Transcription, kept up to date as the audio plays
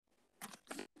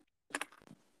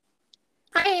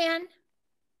Anne.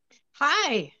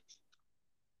 Hi.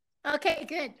 Okay,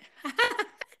 good.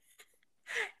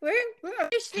 we're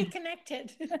officially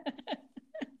connected.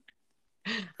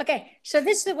 Okay, so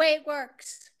this is the way it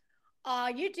works. All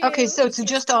you Okay, do so is it's just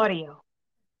just talk. audio.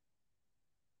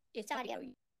 It's audio.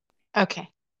 Okay,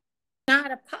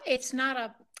 It's not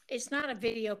a. It's not a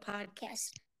video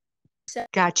podcast. So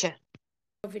gotcha.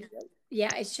 video.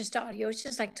 Yeah, it's just audio. It's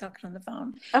just like talking on the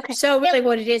phone. Okay, So really,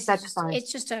 what it is that's just fine.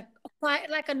 it's just a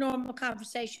like a normal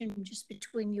conversation just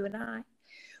between you and I,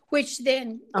 which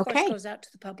then of course Okay. goes out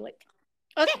to the public.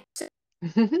 Okay, so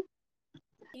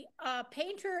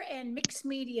painter and mixed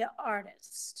media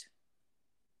artist,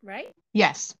 right?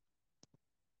 Yes.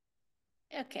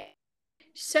 Okay.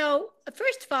 So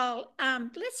first of all,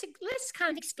 let's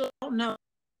kind of explore. No,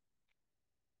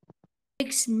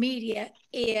 mixed media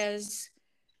is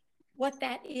what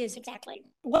that is exactly.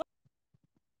 What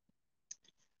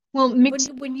Well,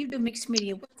 mixed. when you do mixed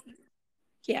media,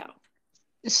 yeah.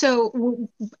 So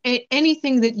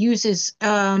anything that uses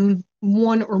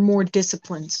one or more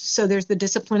disciplines. So there's the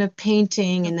discipline of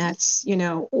painting, and Mhm. that's,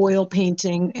 oil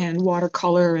painting and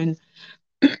watercolor and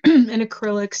and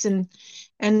acrylics,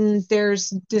 and there's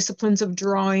disciplines of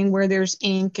drawing where there's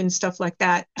ink and stuff like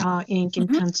that, ink and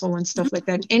Mhm. pencil and stuff like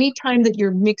that. Anytime that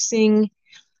you're mixing,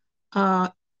 uh,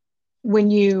 when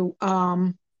you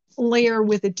layer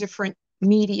with a different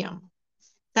medium,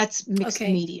 that's mixed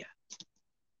Okay. media.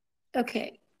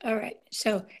 Okay. All right.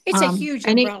 So it's a huge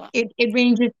And it, umbrella. it, it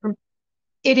ranges from,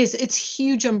 it's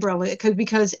huge umbrella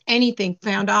because anything,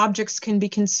 found objects can be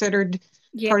considered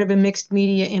Yeah. part of a mixed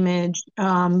media image.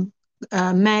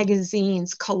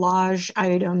 Magazines, collage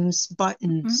items,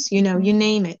 buttons, you Mhm.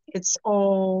 name it. It's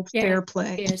all Yeah. fair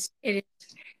play. It is. It is.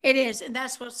 It is, and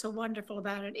that's what's so wonderful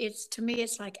about it. It's to me,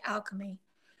 it's like alchemy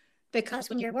because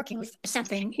when you're working with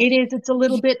something, It is. It's a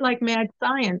little bit like mad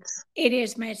science. it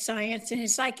is mad science, and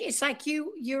it's like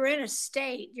you're in a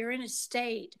state. You're in a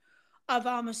state of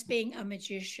almost being a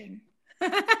magician.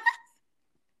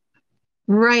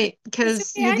 Right. It's the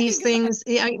Because way I these think about it.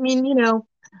 things, I mean,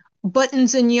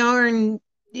 buttons and yarn,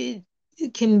 it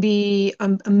can be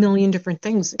a million different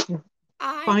things. It can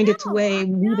I find its know, I way,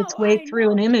 weave its know, way I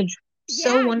through an know. image so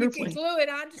Yeah, you can wonderfully. glue it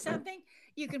onto something.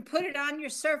 You can put it on your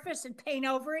surface and paint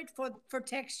over it for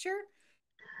texture,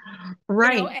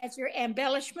 Right. as your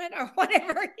embellishment or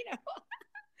whatever.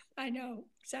 I know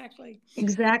exactly.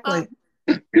 Exactly.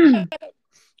 Um,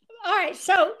 all right,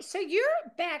 so your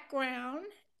background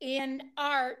in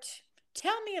art.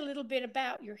 Tell me a little bit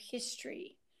about your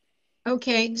history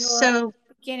Okay. in your So,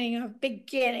 your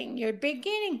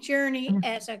beginning journey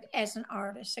as an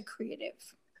artist, a creative.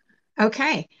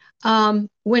 okay.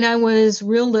 When I was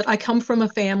real little, I come from a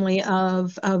family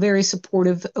of a very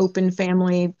supportive, open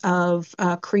family of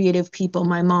creative people.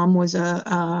 My mom was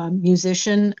a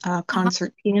musician, a Uh-huh.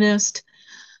 concert pianist,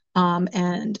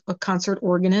 and a concert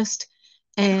organist.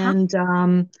 Uh-huh.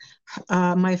 And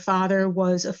my father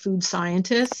was a food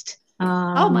scientist.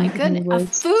 Oh my He goodness, a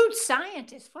was, food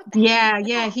scientist. What the heck is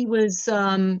yeah, that?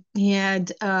 he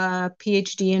had a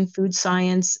PhD in food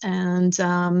science, and,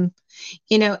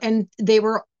 and they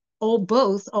were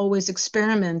both always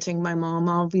experimenting. My mom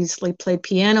obviously played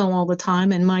piano all the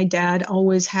time, and my dad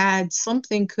always had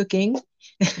something cooking.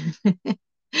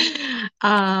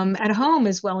 At home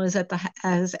as well as at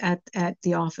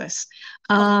the office.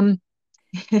 Oh, Um,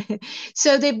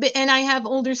 so and I have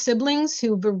older siblings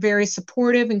who were very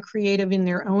supportive and creative in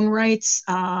their own rights.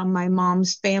 My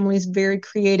mom's family is very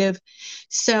creative.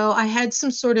 So I had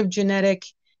some sort of genetic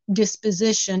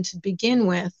disposition to begin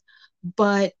with,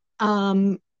 but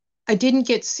I didn't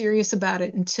get serious about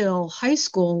it until high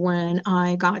school when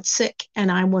I got sick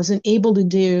and I wasn't able to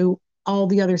do all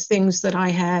the other things that I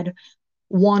had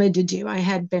wanted to do. I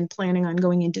had been planning on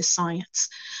going into science.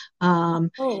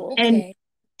 Um, oh, and okay.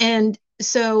 and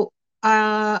so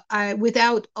I,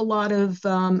 without a lot of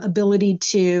ability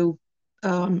to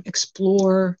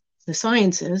explore the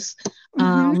sciences,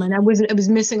 Mm-hmm. and I was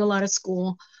missing a lot of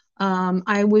school.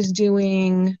 I was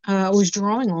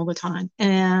drawing all the time,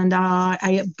 and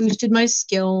I boosted my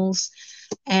skills.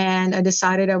 And I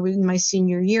decided I was in my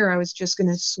senior year. I was just going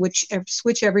to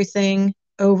switch everything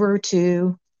over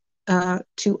to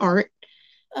art,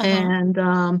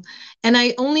 Uh-huh. and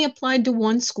I only applied to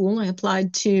one school. I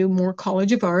applied to Moore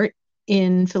College of Art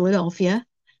in Philadelphia,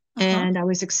 Uh-huh. and I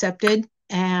was accepted.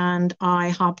 And I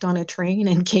hopped on a train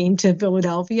and came to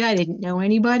Philadelphia. I didn't know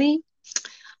anybody.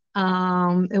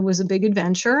 It was a big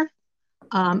adventure.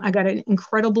 I got an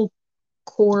incredible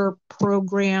core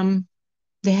program.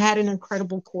 They had an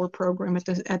incredible core program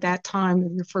at that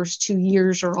time. Your first 2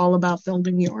 years are all about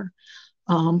building your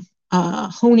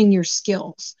honing your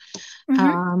skills. Mm-hmm.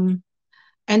 Um,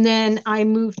 and then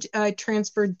I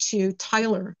transferred to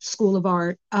Tyler School of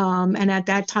Art. And at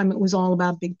that time, it was all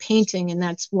about big painting, and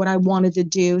that's what I wanted to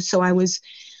do. So I was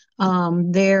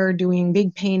there doing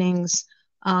big paintings.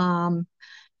 Um,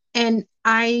 and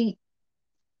I,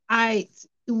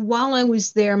 while I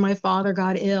was there, my father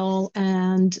got ill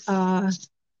uh,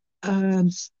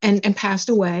 and passed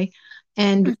away.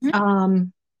 And Mm-hmm.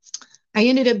 I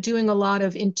ended up doing a lot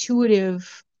of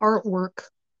intuitive artwork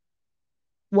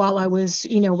while I was,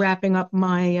 wrapping up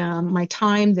my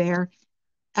time there.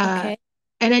 Uh, Okay.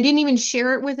 and I didn't even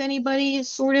share it with anybody.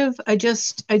 Sort of, I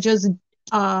just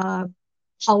uh,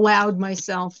 allowed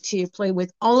myself to play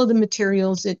with all of the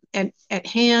materials at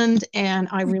hand, and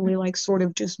I Mhm. really like sort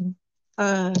of just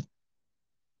uh,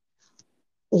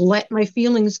 let my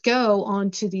feelings go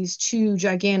onto these two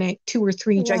or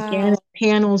three gigantic Wow.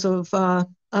 panels of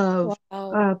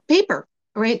Wow. paper,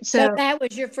 right? So So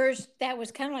that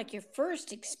was kind of like your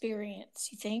first experience,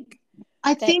 you think?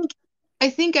 I That, think I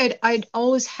think I'd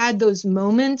always had those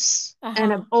moments,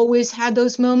 and I've uh-huh. always had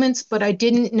those moments, but I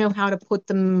didn't know how to put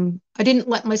them. I didn't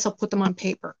let myself put them on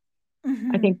paper. I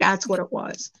Mm-hmm. think that's what Okay. it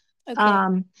was. Okay.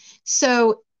 Um,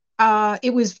 so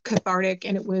it was cathartic,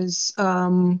 and it was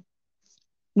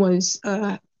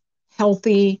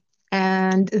healthy,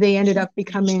 and they ended up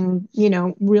becoming,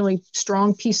 really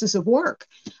strong pieces of work.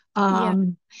 Yeah.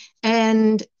 Um,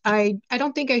 and I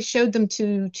don't think I showed them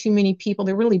to too many people.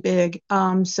 They're really big,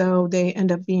 so they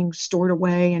end up being stored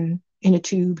away and in a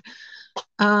tube.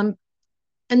 Um,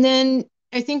 and then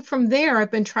I think from there,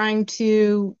 I've been trying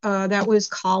to. That was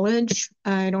college.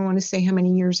 I don't want to say how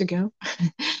many years ago.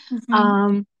 Mm-hmm.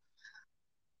 um,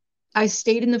 I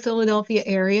stayed in the Philadelphia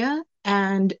area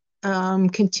and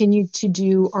continued to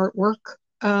do artwork,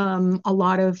 a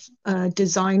lot of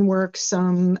design work,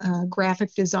 some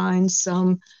graphic design,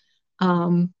 some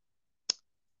um,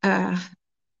 uh,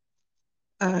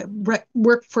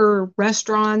 work for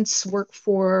restaurants, work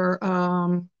for,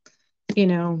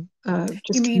 You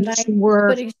just mean like commission work.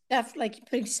 putting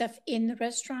stuff in the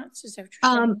restaurants? Is that what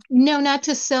you're saying? No, not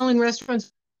to sell in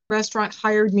restaurants. Restaurant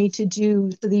hired me to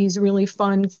do these really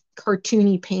fun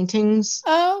cartoony paintings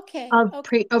Oh, okay.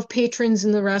 Okay. of patrons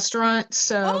in the restaurant.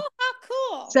 So Oh, how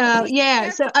cool. so Okay, so yeah,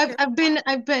 so I've caricature. I've Wow. been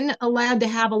I've been allowed to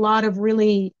have a lot of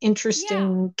really Yeah.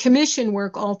 interesting commission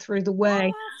work all through the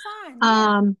way. Oh, how fun.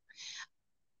 Yeah. Um,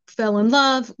 Fell in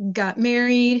love, got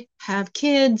married, have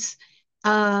kids.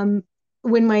 Um,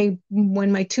 when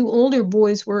my two older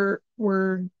boys were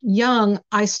young,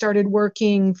 I started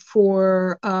working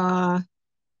for an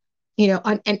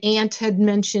aunt had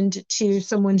mentioned to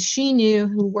someone she knew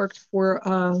who worked for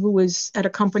who was at a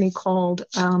company called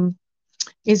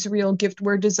Israel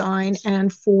Giftware Design.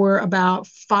 And for about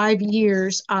 5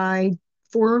 years,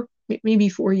 four, maybe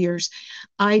 4 years,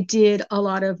 I did a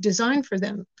lot of design for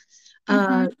them.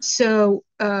 Mm-hmm. So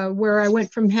where I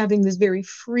went from having this very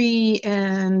free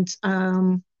and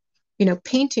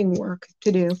painting work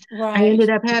to do, I Right. ended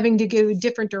up having to go a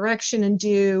different direction and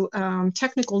do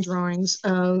technical drawings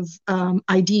of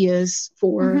ideas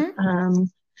for Mm-hmm.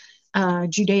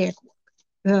 Judaic,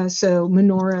 so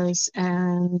menorahs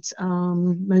and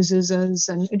mezuzahs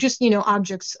and just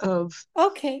objects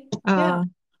Okay. Yeah. uh,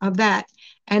 of that.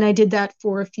 And I did that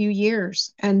for a few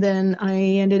years, and then I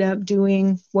ended up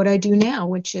doing what I do now,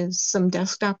 which is some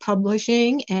desktop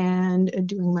publishing and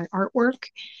doing my artwork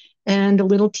and a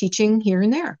little teaching here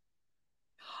and there.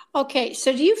 Okay.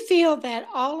 So do you feel that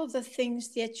all of the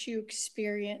things that you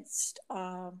experienced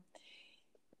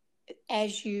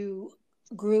as you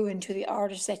grew into the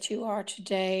artist that you are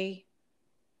today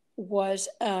was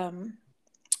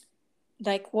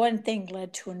like one thing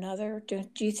led to another? Do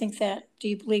you think that, do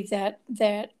you believe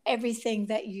that everything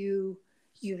that you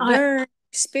I, learned,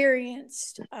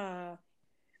 experienced, oh,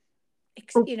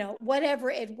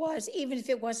 whatever it was, even if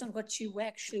it wasn't what you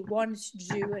actually wanted to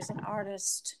do as an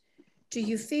artist, do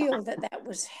you feel that that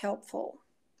was helpful?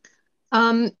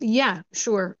 yeah,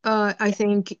 sure. I Yeah.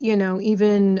 think,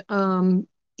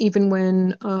 even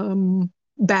when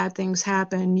bad things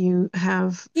happen, you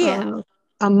have Yeah.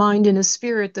 a mind and a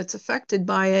spirit that's affected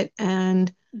by it,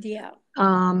 and Yeah.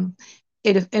 um,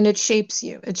 it shapes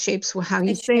you. It shapes how you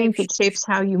It think. shapes It shapes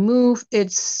how you move.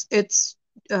 It's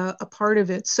a part of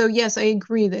it. So yes, I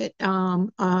agree that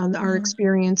our you.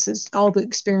 experiences, all the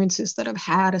experiences that I've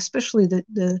had, especially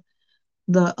the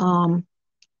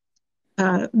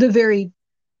the very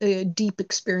deep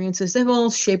experiences, they've all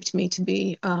shaped me to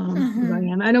be who I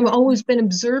Mm-hmm. am. And I've Mm-hmm. always been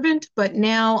observant, but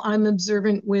now I'm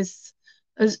observant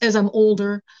as I'm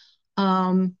older,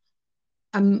 um,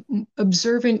 I'm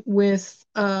observant with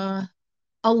a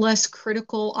less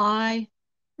critical eye.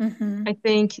 Mm-hmm. I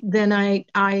think, than I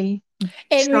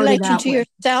In started relation out to with.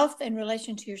 yourself, in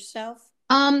relation to yourself.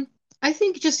 Um, I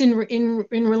think just in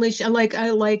relation,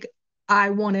 I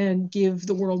want to give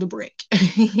the world a break.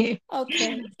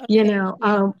 Okay, okay, yeah,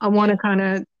 I want to yeah. kind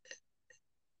of,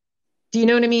 do you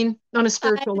know what I mean? On a I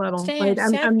spiritual level, like understand.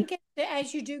 So I I'm, think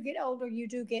as you do get older, you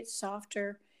do get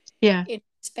softer yeah, in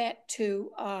respect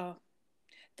to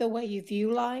the way you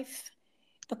view life,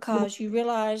 because you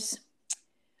realize,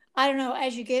 I don't know,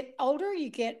 as you get older, you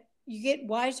get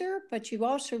wiser, but you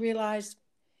also realize,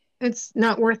 it's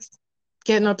not worth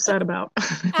getting upset about.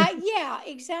 yeah,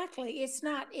 exactly. It's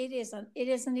not. It isn't. It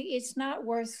isn't. It's not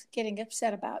worth getting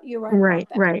upset about. You're right Right, about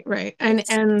that. right, right. And It's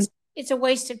and it's it's a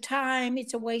waste of time.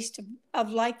 It's a waste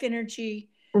of life energy.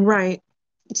 right.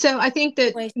 So I think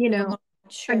that, Waste of a moment.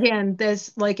 Sure. again,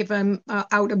 there's like, if I'm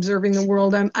out observing the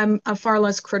world, I'm far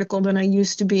less critical than I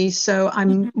used to be. So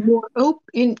I'm Mhm. more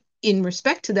open in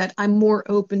respect to that. I'm more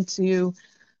open to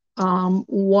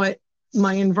what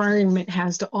my environment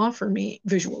has to offer me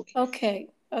visually. Okay.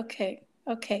 Okay.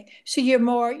 Okay. So you're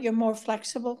more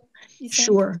flexible, you think?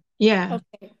 Sure. Yeah.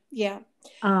 Okay. Yeah.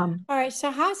 Um, All right.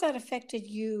 So how's that affected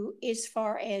you as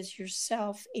far as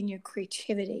yourself in your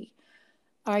creativity?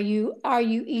 Are you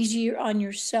easier on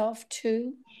yourself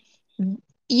too?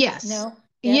 yes. No?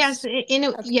 Yes, Yes?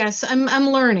 Okay. yes, I'm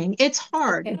learning. It's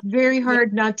hard. Okay. It's very Yeah.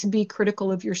 hard not to be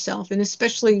critical of yourself, and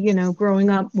especially, growing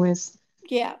up with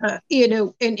Yeah.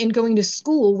 and going to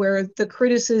school where the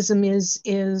criticism is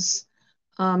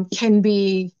can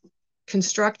be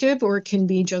constructive or it can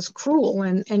be just cruel,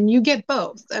 and you get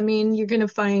both. I mean, you're going to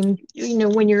find,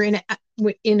 when you're in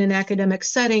an academic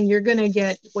setting, you're going to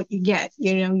get what you get.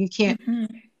 You can't, Hmm.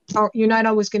 you're not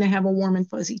always going to have a warm and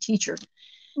fuzzy teacher.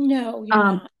 No, you're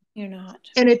Um, not. You're not.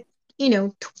 and it,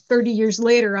 30 years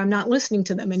later, I'm not listening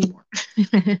to them anymore.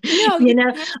 No, you you know,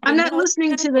 don't have to. I'm not No, listening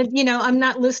no. to I'm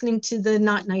not listening to the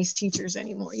not nice teachers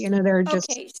anymore. They're just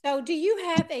Okay, so do you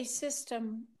have a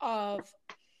system of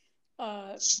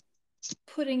uh,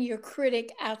 putting your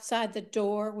critic outside the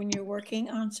door when you're working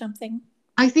on something?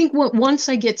 I think once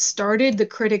I get started, the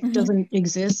critic Hmm. doesn't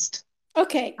exist.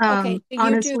 Okay, okay. So you do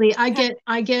Honestly, I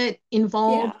have, get yeah,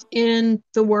 involved in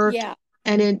the work, yeah,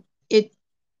 and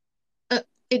uh,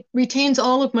 it retains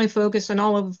all of my focus and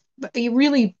all of it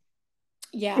really,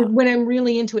 yeah, when I'm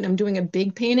really into it, I'm doing a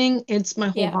big painting. It's my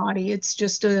whole yeah. body. It's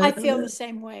just I feel the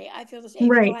same way. I feel this, even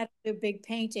though right. I don't do big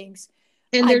paintings,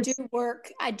 And I do there's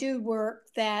work. I do work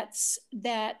that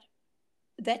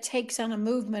takes on a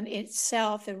movement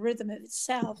itself, a rhythm of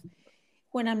itself,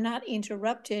 when I'm not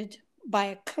interrupted by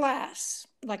a class,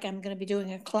 like I'm going to be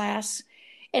doing a class,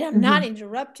 and I'm not mhm,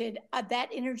 interrupted, that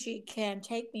energy can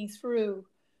take me through.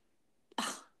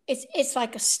 It's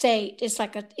like a state. It's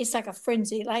like a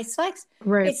frenzy. Like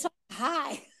right. it's like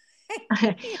high.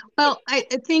 Well, I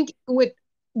think what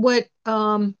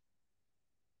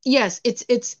yes, it's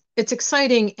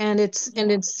exciting, and Yeah,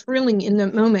 it's thrilling in the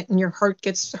moment, and your heart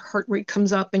rate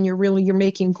comes up, and you're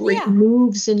making great yeah,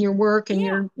 moves in your work, and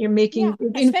yeah, you're yeah. making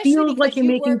it Especially feels like because you're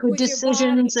you making work good with your body.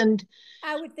 decisions. And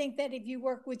I would think that if you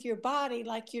work with your body,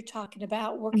 like you're talking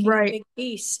about working a right, big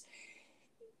piece,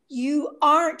 you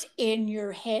aren't in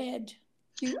your head.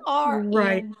 You are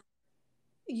right, in,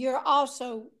 you're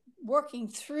also working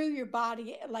through your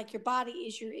body, like your body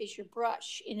is your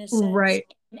brush in a sense. right,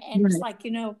 And it's right.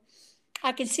 like,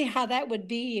 I can see how that would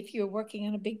be if you're working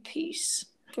on a big piece,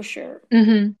 for sure.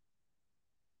 Hmm.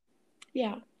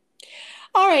 Yeah.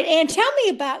 All right, and tell me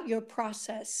about your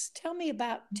process. Tell me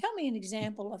an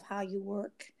example of how you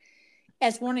work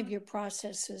as one of your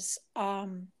processes,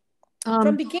 from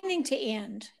um beginning to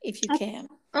end, if you can.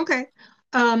 okay.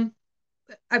 um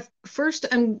first,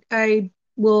 I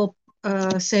will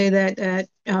say that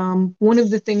one of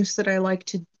the things that I like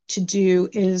to do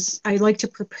is I like to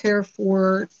prepare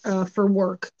for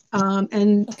work.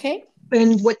 Okay.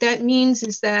 And what that means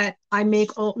is that I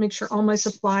make sure all my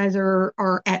supplies are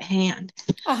at hand.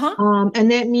 Uh-huh.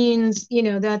 And that means,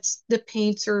 that's the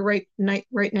paints are right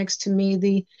next to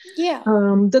me. Yeah.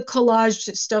 The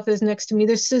collage stuff is next to me.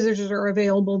 The scissors are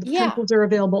available. The Yeah. pencils are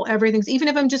available. Everything's, even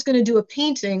if I'm just going to do a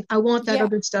painting, I want that Yeah.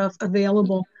 other stuff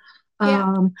available. Yeah.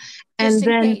 Um, Just and in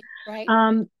then case, right?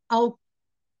 I'll,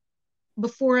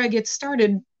 before I get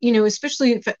started,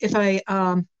 especially if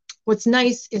what's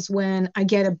nice is when I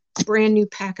get a brand new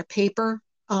pack of paper.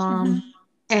 Mm-hmm.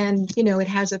 And it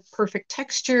has a perfect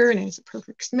texture and it has a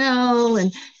perfect smell,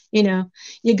 and you know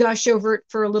you gush over it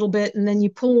for a little bit, and then you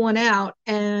pull one out,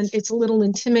 and it's a little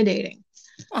intimidating,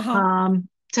 Uh-huh.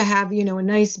 to have a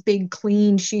nice big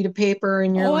clean sheet of paper,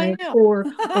 and you're Oh, I like, know. or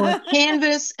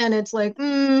canvas, and it's like,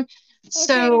 Okay.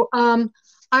 so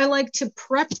I like to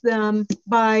prep them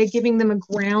by giving them a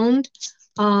ground,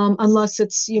 unless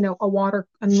it's, a water.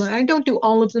 I don't do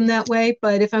all of them that way,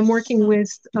 but if I'm working Uh-huh.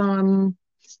 with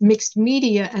mixed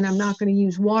media and I'm not going to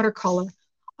use watercolor,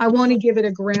 I want to Uh-huh. give it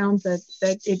a ground that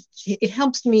it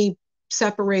helps me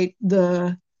separate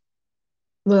the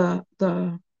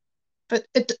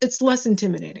it's less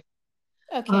intimidating.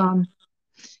 Okay. Um,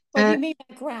 What do you and mean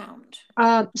by ground?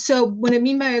 so what I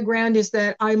mean by a ground is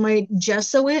that I might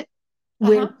gesso it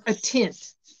with Uh-huh. a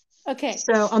tint. Okay.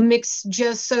 So I'll mix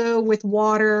gesso with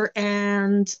water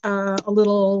and a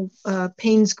little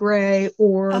Payne's gray,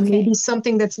 or maybe Okay.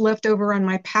 something that's left over on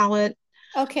my palette.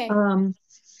 Okay. Um,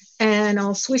 and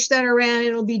I'll swish that around.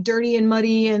 It'll be dirty and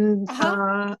muddy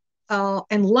Uh-huh.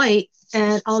 and light,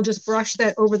 and I'll just brush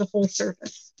that over the whole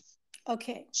surface.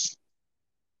 Okay.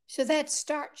 So that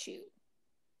starts you.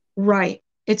 Right.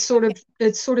 Okay.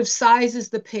 It sort of sizes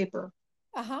the paper.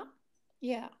 Uh-huh.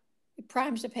 Yeah. It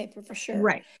primes the paper for sure.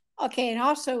 Right. Okay, and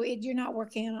also you're not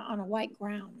working on a white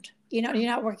ground. You're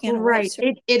not working on a white Right.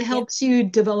 surface. It Yeah. helps you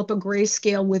develop a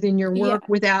grayscale within your Yeah. work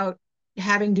without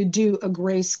having to do a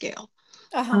grayscale.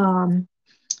 Uh-huh. Um,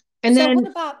 and So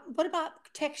then what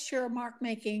about texture mark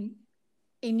making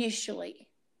initially?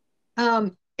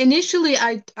 initially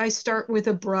I start with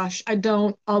a brush. I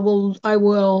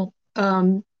will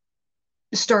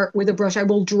start with a brush. I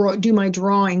will do my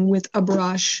drawing with a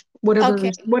brush,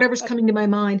 Okay. whatever's Okay. coming to my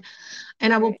mind,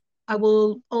 and All right.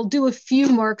 I'll do a few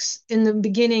marks in the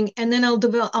beginning, and then I'll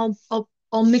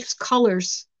mix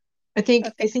colors. I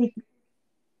Okay. think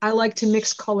I like to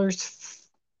mix colors,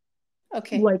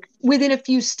 Okay. like within a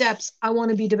few steps. I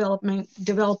want to be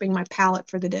developing my palette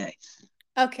for the day.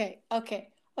 Okay. Okay.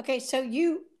 Okay. So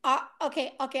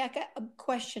okay. Okay. I got a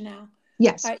question now. All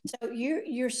Yes, right. So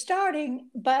you're starting,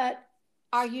 but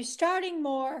are you starting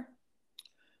more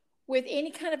with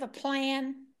any kind of a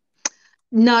plan,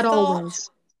 not thought, always.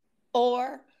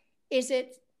 or is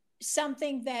it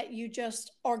something that you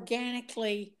just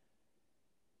organically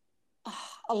uh,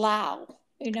 allow?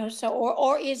 So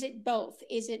or is it both?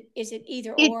 Is it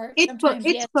either or? Sometimes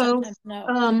It's yes, both. sometimes no.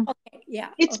 Um, Okay. Yeah.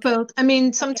 it's Okay. both. I mean,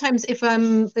 Okay. sometimes if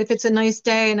it's a nice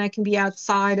day and I can be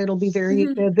outside, it'll be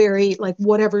Hmm. very like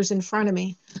whatever's in front of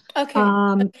me. Okay.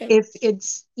 Okay. If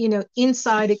it's,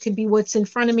 inside, it could be what's in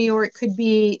front of me, or it could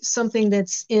be something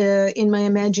that's in my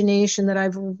imagination that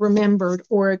I've remembered,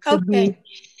 or it could be Okay.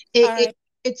 it, All it right.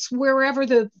 it's wherever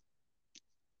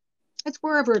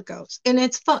it goes, and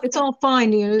it's fun. It's Okay. all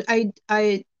fine.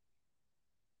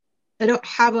 I don't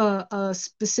have a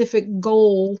specific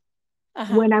goal Uh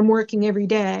huh. when I'm working every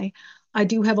day. I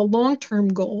do have a long-term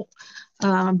goal,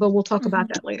 but we'll talk about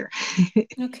Hmm. that later.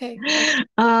 Okay. Okay.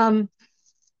 um,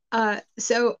 I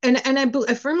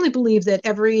firmly believe that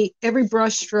every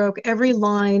brush stroke, every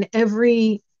line,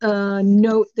 every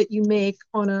note that you make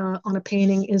on a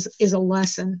painting is a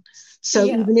lesson. So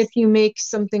Yeah. even if you make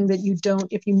something that you don't,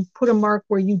 if you put a mark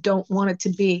where you don't want it to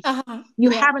be, Uh huh. you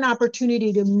Yeah. have an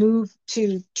opportunity to move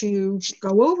to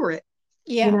go over it.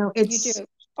 Yeah. You It's do.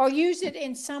 Or use it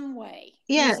in some way.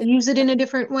 yeah, Use it. use it in a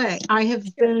different way. I have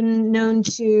Sure. been known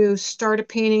to start a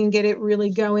painting, get it really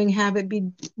going, have it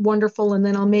be wonderful, and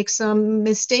then I'll make some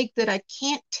mistake that I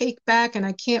can't take back and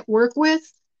I can't work with.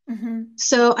 Hmm.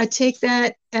 So I take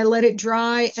that and let it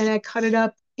dry, and I cut it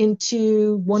up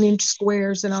into 1 inch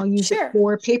squares, and I'll use it Sure.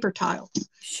 for paper tiles.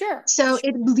 Sure. So Sure.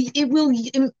 it will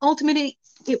ultimately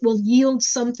it will yield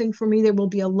something for me. There will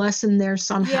be a lesson there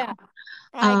somehow. Yeah.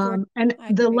 I agree. And I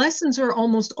the agree. lessons are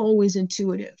almost always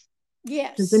intuitive.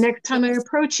 Because the Yes. next time I Yes.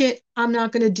 approach it, I'm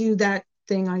not going to do that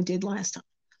thing I did last time.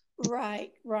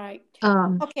 Right. Right.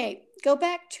 Um, Okay. Go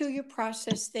back to your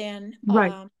process then.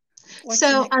 right. What's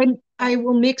your So next I step?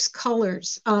 will mix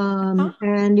colors, Huh?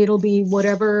 and it'll be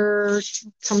whatever.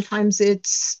 Sometimes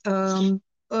it's a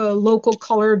local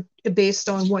color based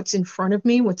on what's in front of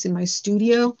me, what's in my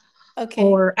studio Okay.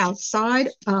 or outside.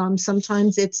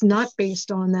 Sometimes it's not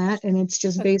based on that, and it's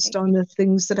just based Okay. on the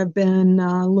things that I've been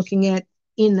looking at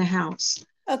in the house.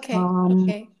 Okay. Um,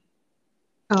 Okay.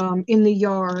 in the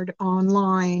yard,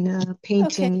 online, Okay.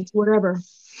 paintings, whatever.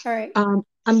 All right.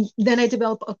 Then I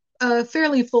develop a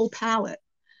fairly full palette.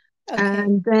 Okay.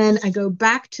 And then I go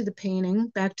back to the painting,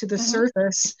 back to the Uh-huh.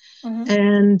 surface. Uh-huh.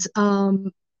 And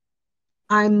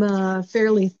I'm a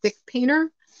fairly thick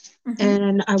painter, Uh-huh.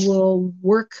 and I will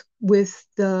work with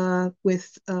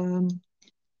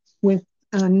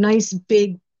nice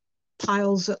big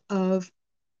piles of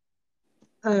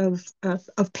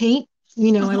paint. I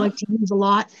Uh-huh. like to use a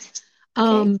lot. Okay.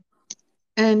 Um,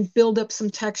 and build up some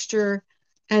texture,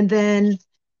 and then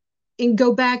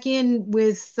go back in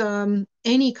with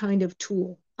any kind of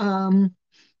tool.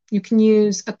 You can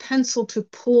use a pencil to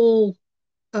pull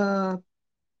uh,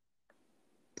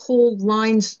 pull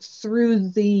lines through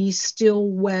the still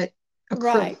wet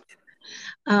acrylic. Right.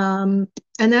 Um,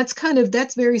 and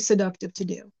that's very seductive to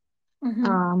do.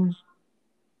 Mm-hmm. Um,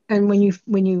 and when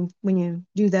you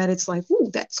do that, it's like, ooh,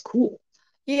 that's cool.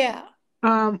 Yeah.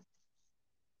 Um,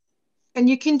 and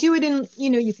you can do it in,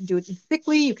 you can do it in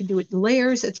thickly, you can do it in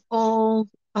layers. It's all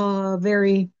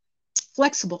very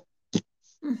flexible.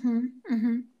 Mm-hmm.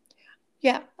 Mm-hmm.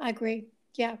 Yeah, I agree.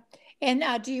 Yeah. And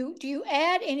do you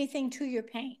add anything to your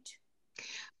paint?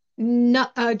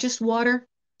 Not just water.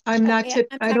 I'm not Okay,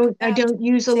 tip. I'm talking I about don't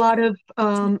use a lot thicker of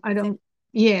to make I it don't thicker.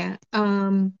 yeah.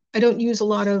 I don't use a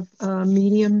lot of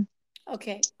medium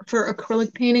Okay. for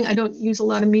acrylic painting. I don't use a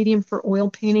lot of medium for oil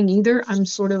painting either. I'm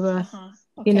sort of a, Uh-huh.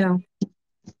 you Okay. know,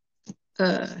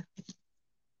 uh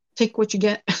take what you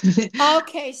get.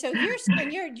 Okay, so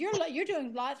you're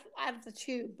doing lots out of the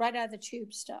tube, right out of the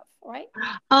tube stuff, right?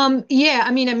 Yeah,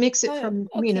 I mean I mix it Oh, from,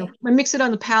 okay. I mix it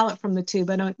on the palette from the tube.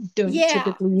 I don't Yeah,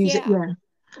 typically use it. yeah. Yeah.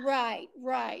 Right,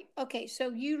 right. Okay, so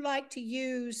you like to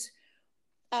use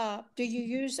do you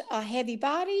use a heavy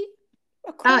body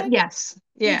acrylic? Yes.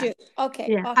 You Yeah. do.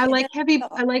 Okay, Yeah, okay. That's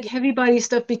I like yeah, heavy body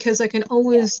stuff because I can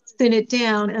yeah. always thin it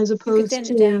down as You can opposed thin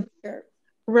it to, down, sure.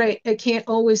 right, I can't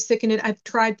always thicken it. I've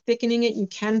tried thickening it. You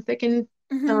can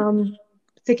Mm-hmm. um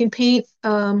thicken paint,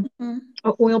 Mm-hmm.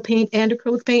 oil paint and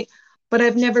acrylic paint, but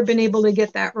I've never been able to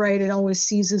get that right. It always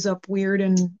seizes up weird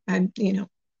and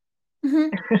Mm-hmm.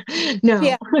 no.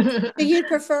 Yeah. So you'd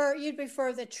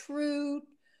prefer the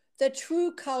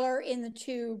true color in the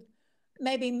tube,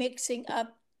 maybe mixing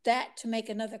up that to make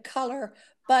another color,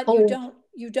 but Oh, you don't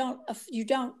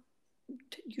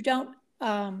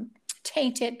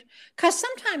taint it because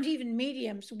sometimes even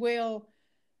mediums will.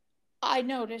 I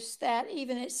noticed that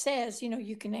even it says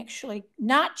you can actually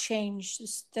not change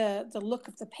the look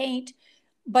of the paint,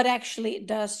 but actually it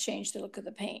does change the look of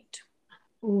the paint.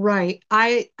 right.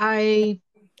 I I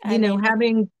mean,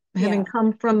 having yeah,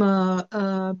 come from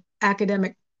a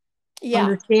academic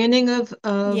yeah, understanding of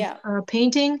yeah,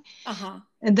 painting. uh huh,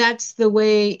 And that's the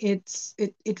way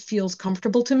it feels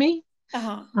comfortable to me. uh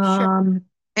huh, sure, Um,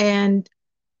 and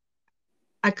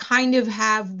I kind of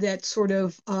have that sort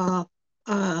of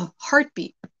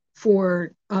heartbeat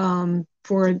for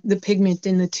the pigment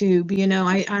in the tube.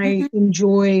 I hmm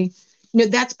enjoy,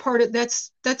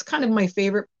 that's that's kind of my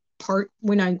favorite part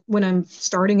when I'm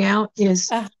starting out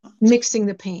is uh, mixing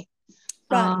the paint.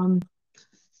 right, Um,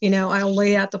 I'll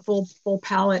lay out the full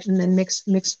palette and then mix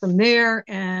from there,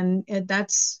 and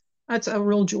that's a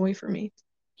real joy for me.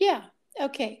 yeah,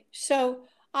 okay. So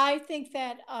I think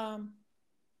that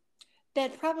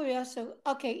that probably also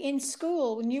okay in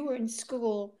school when you were in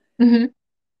school Hmm.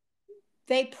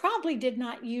 they probably did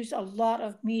not use a lot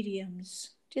of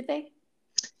mediums, did they?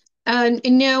 And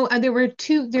no, there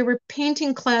were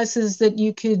painting classes that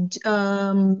you could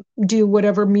do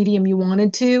whatever medium you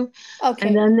wanted to.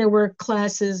 And Okay, then there were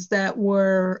classes that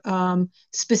were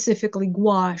specifically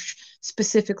gouache,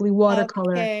 specifically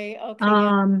watercolor. okay, okay,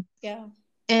 yeah, Um, yeah,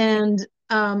 okay, and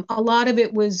a lot of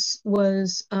it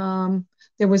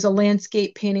there was a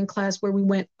landscape painting class where we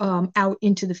went out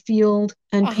into the field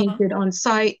and uh huh, painted on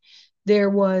site. There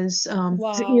was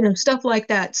wow, stuff like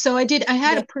that. So I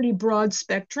had yeah, a pretty broad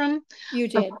spectrum. you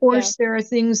Of did, yeah, course there are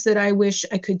things that I wish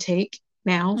I could take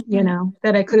now, hmm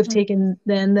that I could have hmm taken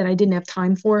then that I didn't have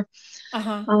time for. uh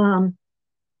huh, um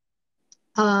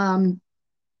um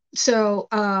so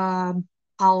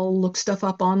I'll look stuff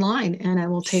up online and I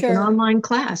will take an sure, online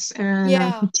class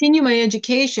and yeah, continue my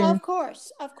education,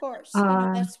 of course, uh,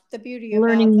 that's the beauty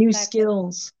about learning the new fact that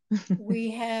skills.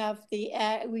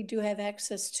 we do have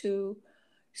access to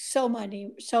so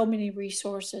many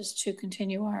resources to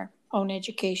continue our own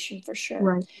education for sure.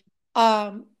 Right.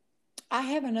 um I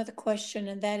have another question,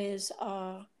 and that is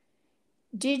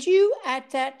did you at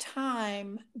that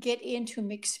time get into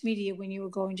mixed media when you were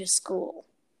going to school?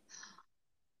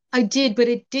 I did, but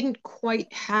it didn't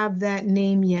quite have that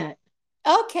name yet.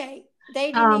 Okay,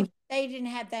 Um, they didn't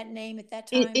have that name at that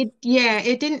time. it yeah,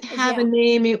 it didn't have a Yeah,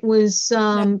 name. It was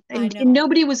no, I and know.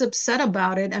 nobody was upset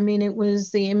about it. I mean, it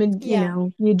was the image, Yeah,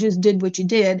 you just did what you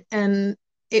did, and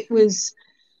it was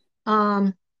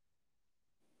um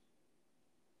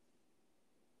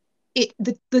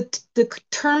the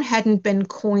term hadn't been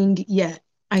coined yet,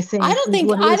 I think is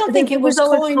what it I was. don't think It it was was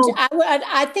always coined. called,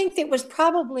 I think it was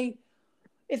probably,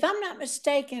 if I'm not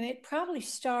mistaken, it probably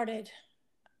started,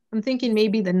 I'm thinking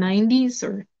maybe the 90s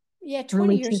or yeah,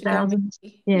 20 early years ago 2000s.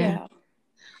 maybe. Yeah. Yeah.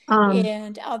 Um,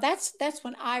 And that's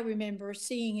when I remember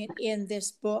seeing it in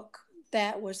this book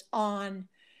that was on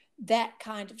that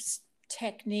kind of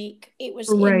technique. It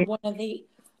was in right.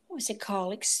 what's it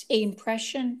called?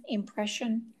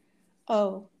 Impression.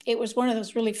 Oh, it was one of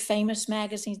those really famous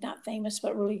magazines, not famous,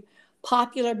 but really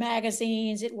popular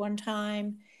magazines at one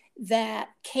time that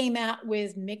came out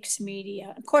with mixed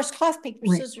media. Of course, cloth paper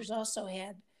Right. scissors also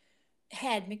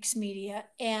had mixed media,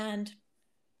 and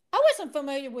I wasn't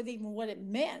familiar with even what it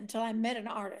meant until I met an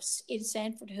artist in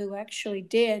Sanford who actually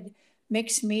did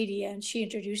mixed media, and she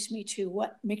introduced me to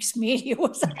what mixed media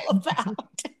was all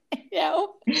about. you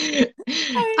know,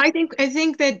 I mean, I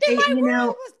think that then my world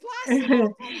you was blasted know,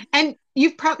 open. and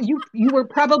you were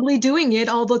probably doing it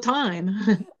all the time,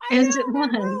 I as know it my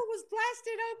was. world was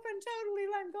blasted open totally.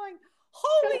 I'm going,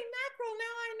 holy mackerel!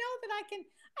 Now I know that I can.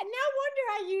 And no wonder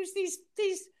I use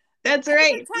these That's paper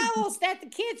right. towels that the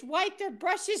kids wipe their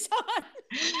brushes on.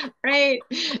 Right.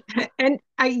 And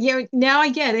now I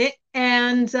get it.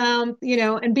 And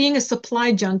and being a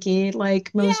supply junkie,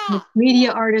 like most Yeah, media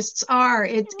yeah, artists are,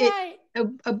 right.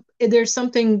 there's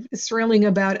something thrilling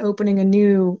about opening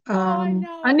Oh, I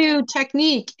a know. new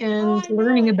technique Oh, and I know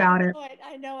learning it. I about it. know it.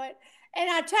 I know it. And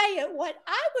I tell you what,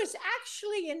 I was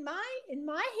actually in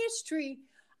my history,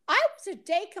 I was a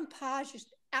decoupage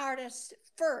artist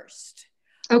first.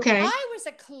 Okay. I was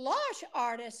a collage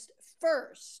artist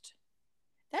first.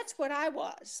 That's what I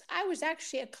was. I was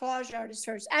actually a collage artist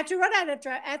first. After I got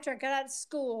out of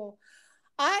school,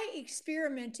 I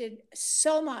experimented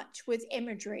so much with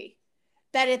imagery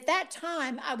that at that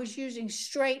time I was using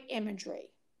straight imagery,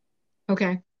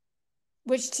 Okay.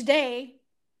 which today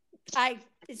I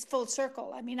it's full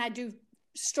circle. I mean, I do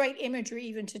straight imagery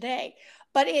even today.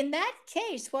 But in that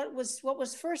case, what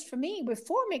was first for me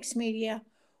before mixed media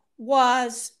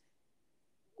was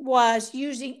was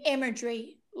using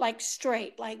imagery like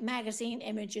straight, like magazine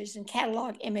images and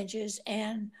catalog images,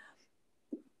 and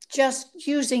just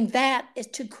using that is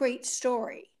to create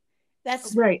story.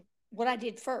 That's Right. what I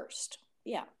did first.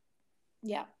 Yeah,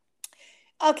 yeah.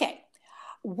 Okay.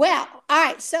 Well, all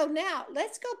right. So now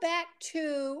let's go back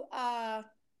to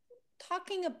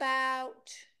talking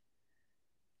about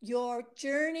your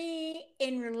journey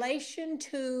in relation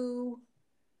to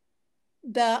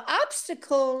the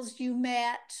obstacles you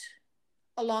met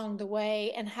along the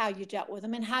way and how you dealt with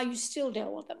them and how you still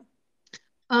deal with them.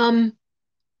 Um,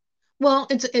 well,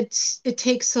 it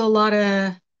takes a lot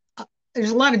of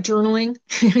there's a lot of journaling.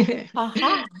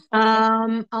 Aha.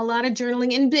 Okay. A lot of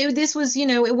journaling. And this was,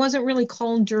 it wasn't really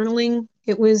called journaling.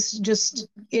 It was just,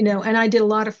 and I did a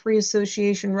lot of free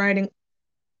association writing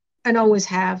and always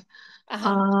have. Aha.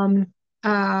 Um,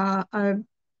 I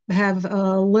have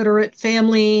a literate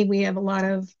family.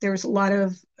 There was a lot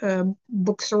of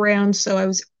books around. So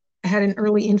I had an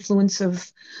early influence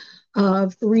of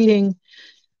reading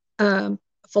um,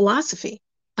 philosophy.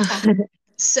 Ah.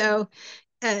 So,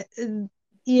 uh,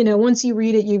 once you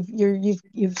read it,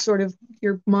 you've sort of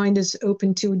your mind is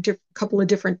open to a couple of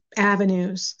different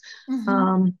avenues. Mm-hmm.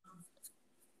 Um,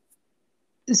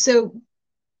 so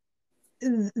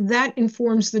that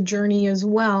informs the journey as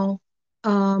well.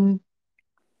 Um,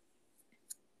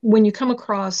 when you come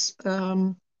across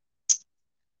uh,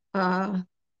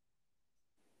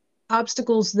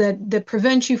 obstacles that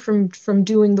prevent you from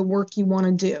doing the work you want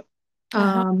to do,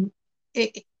 Uh-huh. um,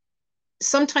 it,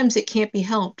 sometimes it can't be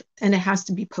helped and it has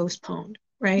to be postponed,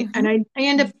 right? And Mm-hmm. I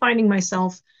end up finding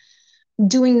myself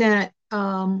doing that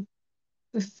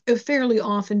fairly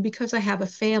often because I have a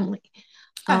family.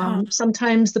 Uh-huh.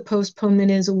 Sometimes the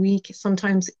postponement is a week,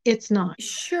 sometimes it's not.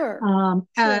 Sure. Um,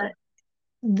 uh, Sure.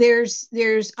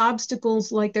 there's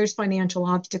obstacles, like there's financial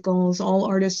obstacles. All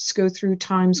artists go through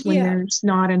times when Yeah. there's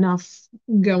not enough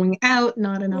going out,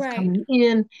 not enough Right. coming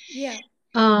in. Yeah.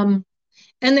 Um,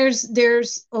 and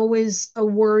there's always a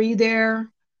worry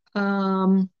there.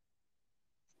 Um,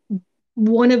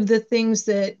 One of the things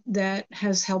that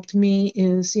has helped me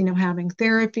is, having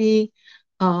therapy,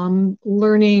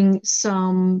 learning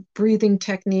some breathing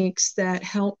techniques that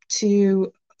help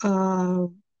to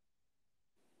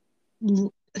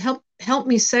help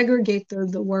me segregate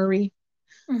the worry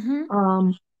Mm-hmm.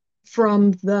 um,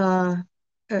 from the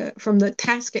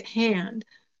task at hand,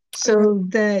 Right. so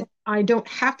that I don't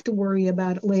have to worry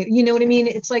about it later. You know what I mean?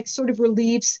 It's like sort of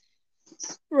relieves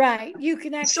Right. You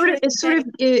can sort of actually it's sort say,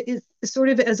 of it's sort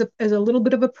of as a little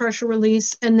bit of a pressure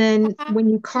release. And then uh-huh. when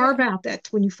Yeah.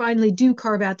 you finally do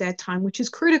carve out that time, which is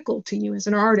critical to you as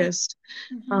an Yeah. artist,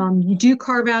 Mm-hmm. you do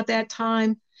carve out that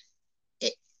time.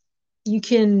 it, you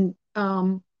can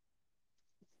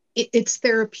it's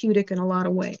therapeutic in a lot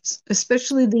of ways,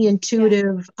 especially the Yeah.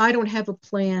 intuitive I don't have a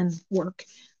plan work.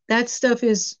 That stuff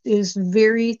is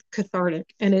very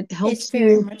cathartic, and it It's helps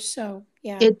very you. much so.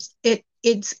 Yeah.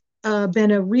 It's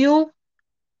been a real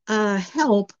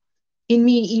help in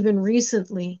me even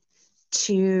recently,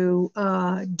 to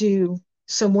do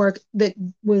some work that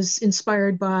was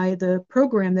inspired by the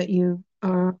program that you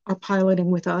are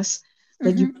piloting with us,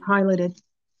 that you Mm-hmm. piloted.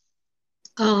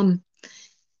 Um,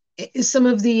 some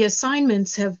of the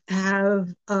assignments have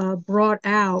brought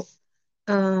out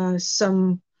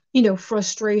some,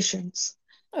 frustrations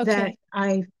that Okay.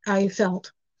 I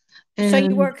felt. So you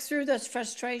And work through those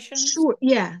frustrations? sure,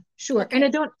 yeah, sure. And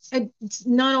Okay. it's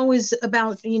not always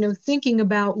about, thinking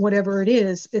about whatever it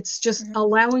is. It's just Mm-hmm.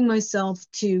 allowing myself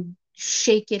to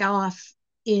shake it off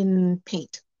in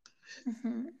paint.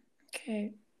 Mm-hmm.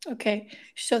 Okay. Okay.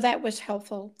 So that was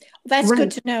helpful. That's good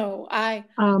Right. to know. I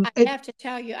It, have to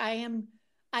tell you, I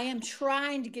am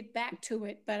trying to get back to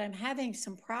it, but I'm having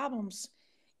some problems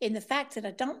in the fact that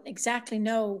I don't exactly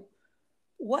know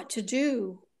what to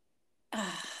do.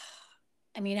 Ah,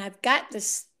 I mean, I got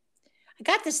this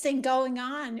thing going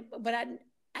on, but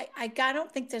I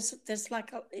don't think there's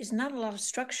not a lot of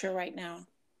structure right now.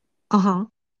 uh-huh.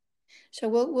 So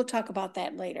we'll talk about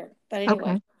that later. But anyway,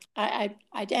 Okay. I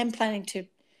am planning to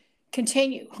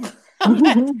continue.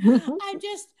 But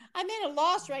I'm at a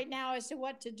loss right now as to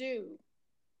what to do.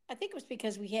 I think it was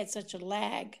because we had such a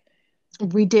lag,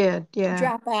 We did, yeah.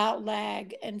 drop out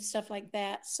lag and stuff like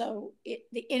that. So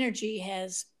the energy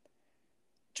has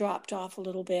dropped off a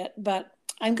little bit, but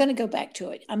I'm going to go back to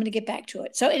it. I'm going to get back to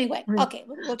it. So anyway, Right. okay,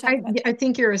 we'll talk about I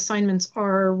think your assignments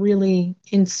are really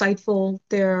insightful.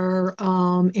 They're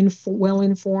well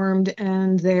informed,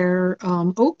 and they're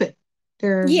open. that.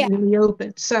 They're Yeah, really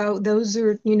open. So those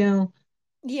are,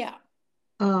 yeah.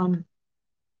 um,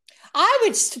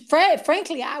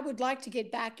 Frankly, I would like to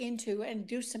get back into and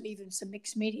do even some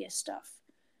mixed media stuff.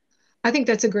 I think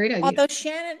that's a great idea. Although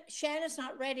Shannon's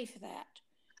not ready for that.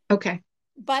 Okay.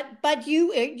 But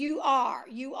you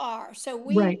are. So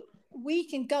Right. we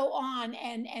can go on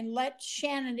and let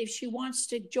Shannon, if she wants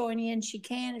to join in, she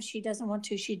can. If she doesn't want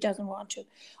to, she doesn't want to,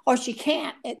 or she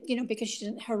can't. Because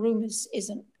her room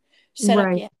isn't set up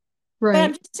Right. yet. But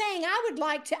I'm Right. just saying, I would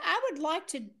like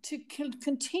to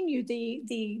continue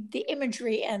the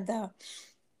imagery and the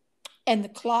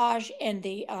collage and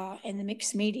the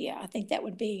mixed media. I think that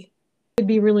would be It'd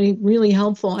be really, really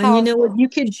helpful. And you know what, powerful. you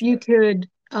Sure. could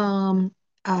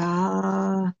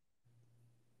uh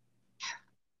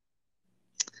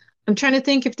I'm trying to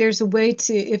think if there's a way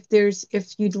to,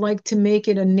 if you'd like to make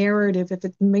it a narrative, if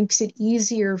it makes it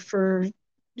easier for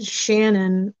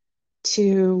Shannon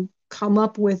to come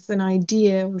up with an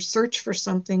idea or search for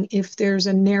something, if there's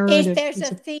a If narrative. there's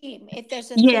a theme, if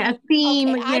there's a Yeah, a theme, theme,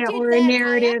 okay, I yeah, did or a that. I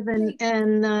narrative, and actually,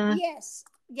 and yes,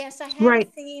 yes, I had a right,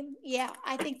 theme. Yeah,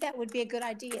 I think that would be a good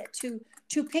idea to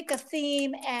pick a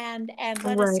theme and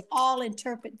let us right, all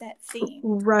interpret that theme.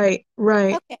 right,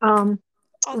 right. Okay, I'll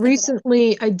think of that.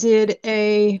 Recently I did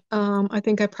I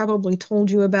think I probably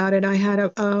told you about it. I had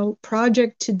a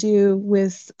project to do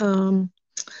with the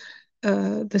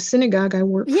synagogue I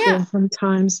work for Yeah,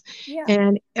 sometimes, yeah.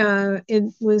 and I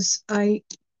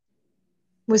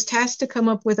was tasked to come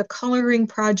up with a coloring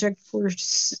project for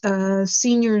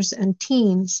seniors and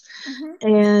teens, Mm-hmm.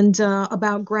 and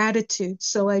about gratitude.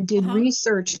 So I did Uh-huh.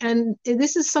 research, and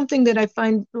this is something that I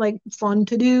find like fun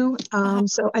to do. Uh-huh.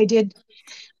 So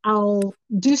I'll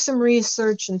do some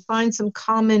research and find some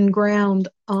common ground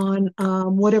on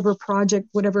whatever project,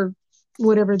 whatever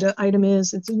the item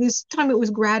is. This time it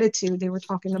was gratitude. They were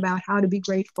talking about how to be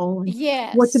grateful and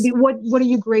Yes. what are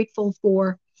you grateful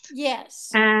for.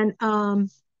 Yes. And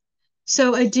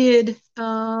so I did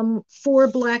four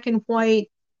black and white,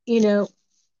 you know,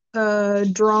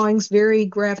 drawings, very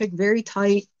graphic, very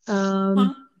tight.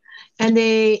 Huh? And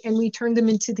we turned them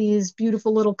into these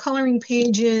beautiful little coloring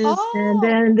pages, and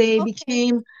then Oh, they okay.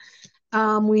 became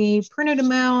we printed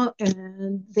them out,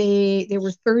 and there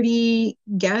were 30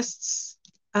 guests,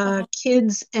 Uh-huh.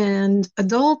 kids and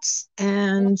adults,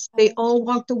 and they Wow. all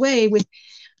walked away with.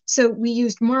 So we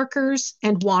used markers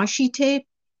and washi tape,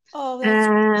 Oh, that's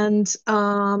and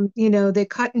they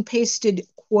cut and pasted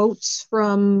quotes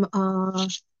from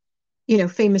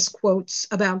famous quotes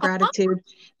about uh-huh. gratitude.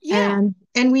 Yeah.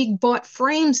 And we bought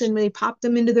frames, and they popped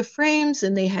them into the frames,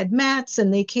 and they had mats,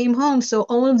 and they came home. So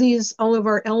all of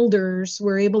our elders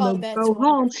were able Oh, to that's go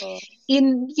home wonderful.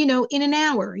 in an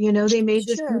hour. They made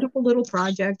this Sure. beautiful little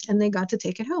project, and they got to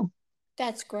take it home.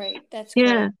 That's great. That's Yeah.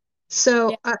 great. Yeah.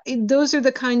 So those are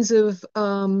the kinds of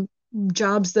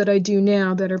jobs that I do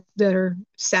now that are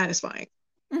satisfying.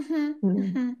 Mm-hmm. Mm.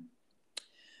 Mm-hmm.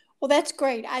 Well, that's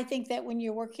great. I think that when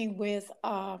you're working with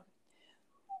a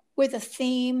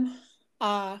theme,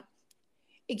 uh,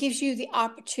 it gives you the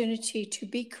opportunity to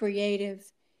be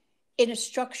creative in a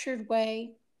structured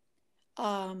way.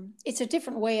 It's a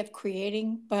different way of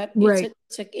creating, but Right.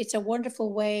 it's a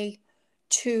wonderful way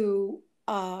to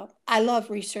I love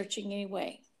researching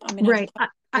anyway. I mean, Right.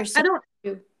 there's I something don't,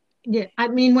 to do. yeah, I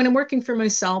mean, when I'm working for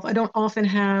myself, I don't often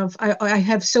have, I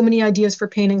have so many ideas for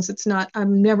paintings. It's not,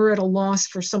 I'm never at a loss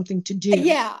for something to do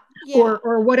Yeah, yeah.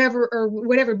 or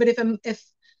whatever. But if,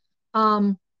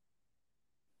 um,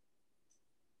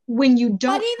 when you But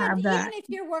don't have even that, if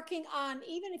you're working on,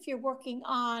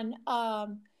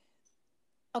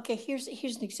 okay, here's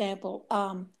an example.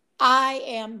 I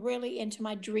am really into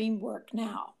my dream work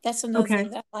now. That's another okay.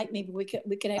 thing that like maybe we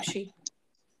could actually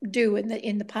do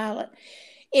in the pilot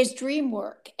is dream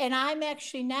work. And I'm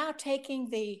actually now taking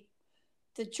the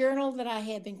journal that I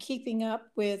have been keeping up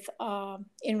with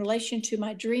in relation to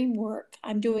my dream work.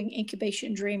 I'm doing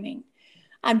incubation dreaming.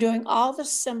 I'm doing all the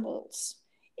symbols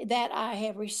that I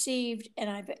have received, and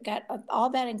I've got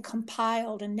all that and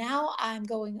compiled. And now I'm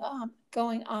going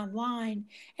online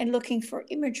and looking for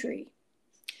imagery,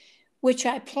 which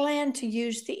I plan to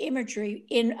use the imagery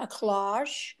in a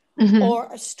collage Hmm. or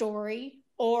a story,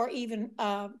 or even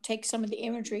take some of the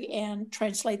imagery and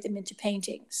translate them into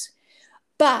paintings.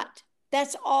 But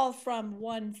that's all from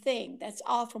one thing. That's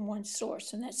all from one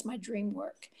source, and that's my dream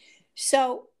work.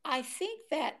 So I think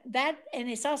and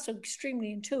it's also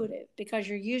extremely intuitive because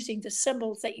you're using the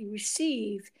symbols that you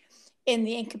receive in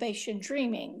the incubation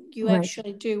dreaming. You Right,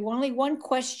 actually do only one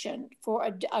question for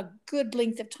a good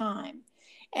length of time.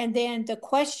 And then the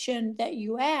question that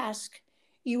you ask,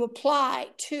 you apply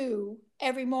to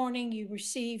every morning you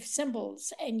receive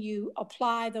symbols and you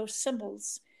apply those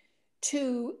symbols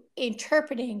to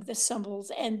interpreting the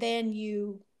symbols, and then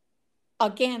you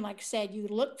again, like I said, you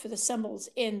look for the symbols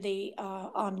in the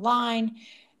online,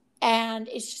 and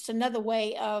it's just another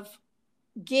way of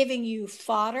giving you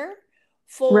fodder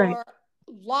right, for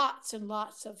lots and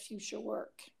lots of future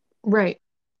work. right,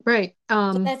 right.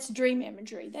 So that's dream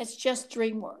imagery. That's just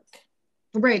dream work.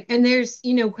 Right. And there's,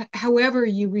 however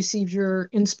you receive your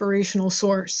inspirational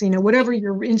source, whatever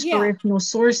your Yeah, inspirational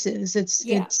source is,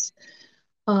 yeah,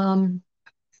 um,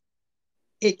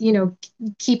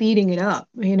 keep eating it up.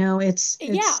 yeah. It's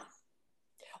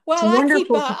Well,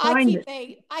 wonderful to find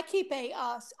it.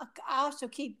 I also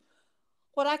keep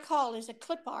what I call is a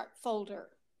clip art folder.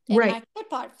 And Right, my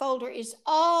clip art folder is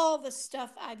all the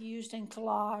stuff I've used in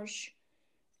collage.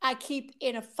 I keep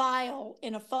in a file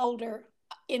in a folder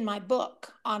in my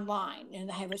book online,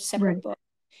 and I have a separate right. book.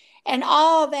 And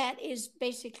all that is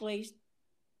basically,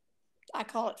 I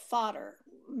call it fodder,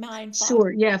 mind fodder.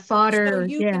 Sure. Yeah. So Fodder.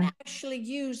 you can Yeah. actually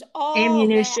use all that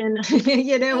Ammunition,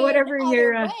 in whatever other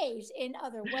you're, ways. In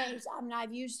other ways, I mean,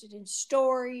 I've used it in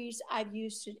stories. I've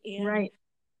used it in right,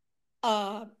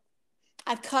 uh,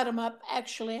 I've cut them up.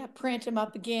 Actually, I print them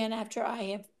up again after I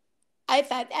have.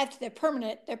 After they're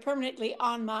permanent, they're permanently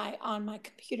on my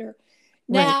computer.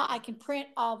 right. Now I can print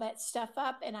all that stuff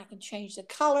up, and I can change the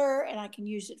color, and I can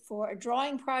use it for a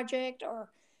drawing project, or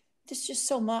just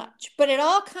so much. But it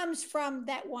all comes from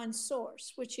that one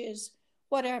source, which is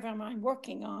whatever I'm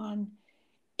working on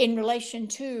in relation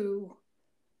to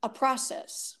a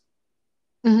process.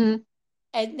 Hmm.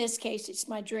 In this case, it's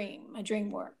my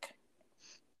dream work.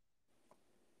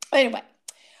 Anyway,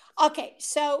 okay,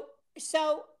 so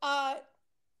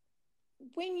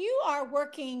when you are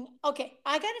working, okay,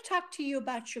 I got to talk to you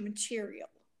about your material.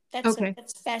 Okay.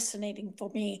 That's fascinating for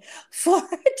me for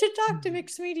to talk to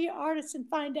mixed media artists and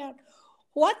find out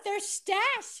what their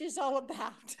stash is all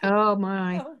about. Oh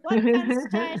my. What kind of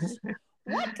stash?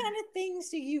 What kind of things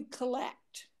do you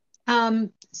collect?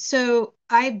 So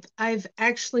I've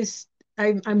actually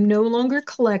I'm no longer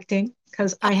collecting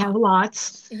because I have Uh-uh.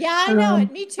 lots. Yeah, I know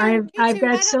it. Me too. Me I've too.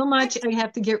 got so much I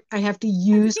have to I have to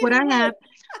use give what it I have. away.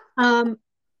 Um,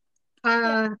 Yeah.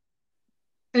 uh,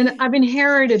 and I've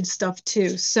inherited stuff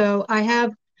too. So Uh-huh.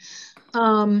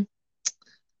 um,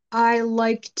 I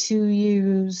like to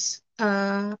use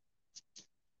uh,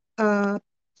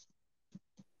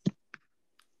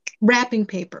 wrapping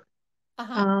paper.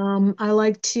 Uh-huh. I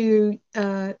like to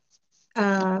and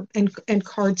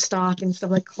cardstock and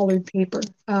stuff like colored paper.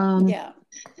 Yeah.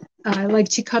 I like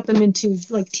to cut them into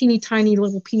like teeny tiny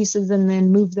little pieces and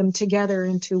then move them together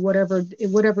into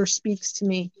whatever speaks to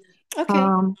me. Okay.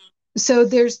 Um, so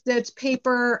that's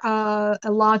paper,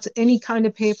 lots any kind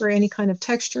of paper, any kind of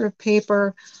texture of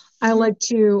paper. I Mm-hmm. like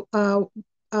to uh,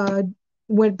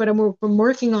 but I'm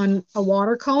working on a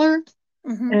watercolor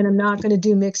Mm-hmm. and I'm not going to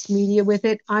do mixed media with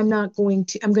it. I'm going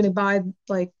to buy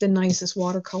like the nicest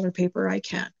watercolor paper I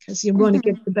can because you want to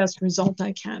get Mm-hmm. the best result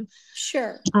I can.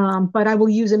 Sure. But I will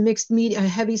use a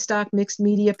heavy stock mixed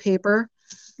media paper.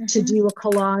 to Mm-hmm. do a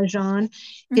collage on.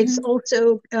 It's Mm-hmm.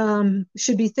 also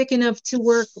should be thick enough to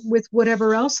work with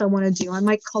whatever else I want to do. I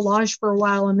might collage for a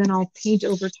while and then I'll paint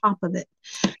over top of it.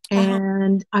 Uh-huh.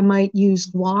 And I might use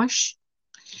gouache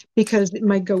because it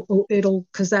might go, it'll,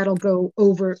 because that'll go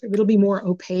over, it'll be more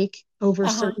opaque over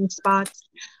Uh-huh. certain spots.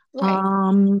 Right.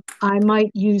 I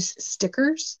might use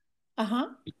stickers Uh-huh.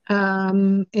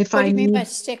 if What do I you mean by need.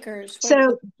 stickers? What So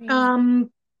do you mean?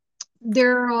 um,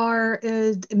 there are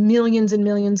millions and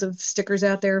millions of stickers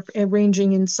out there,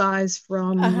 ranging in size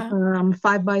from Uh-huh.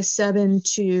 5x7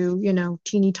 to,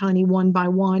 teeny tiny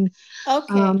 1x1.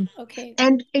 Okay. Um, Okay.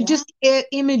 and it Wow. just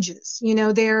images,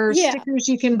 there are Yeah. stickers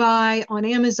you can buy on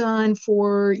Amazon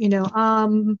for,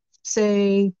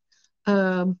 say,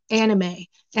 anime,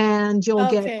 and you'll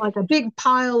get like Okay. a big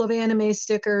pile of anime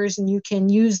stickers and you can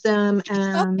use them.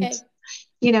 And Okay.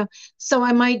 you know so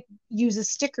I might use a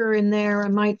sticker in there. I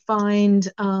might find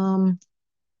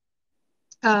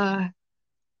uh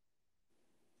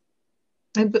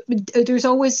there's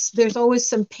always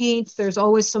some paint, there's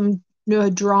always some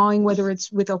drawing, whether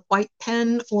it's with a white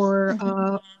pen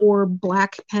Mm-hmm. or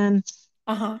black pen.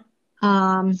 Uh-huh.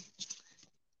 um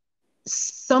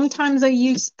Sometimes I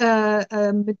use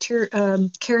material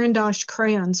Caran d'Ache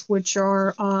crayons, which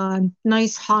are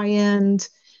nice high-end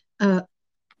uh,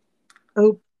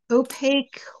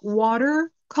 opaque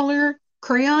watercolor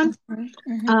crayon.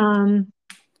 Mm-hmm. Mm-hmm. Um,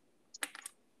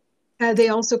 they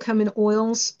also come in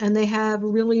oils, and they have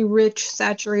really rich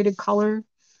saturated color.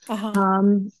 Uh-huh.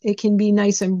 It can be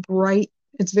nice and bright.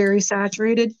 It's very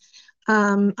saturated.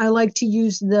 I like to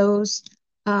use those.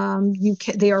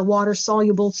 They are water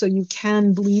soluble, so you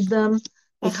can bleed them.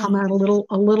 They come Uh-huh. out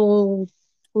a little.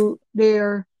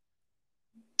 They're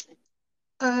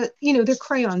they're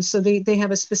crayons, so they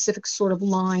have a specific sort of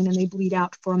line, and they bleed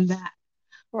out from that.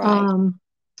 Right. Um,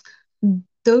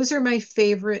 those are my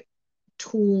favorite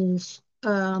tools.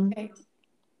 Okay.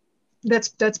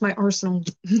 That's my arsenal.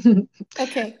 Okay.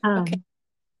 Okay. um,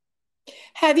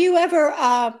 Have you ever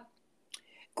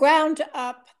ground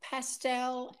up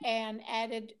pastel and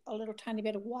added a little tiny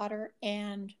bit of water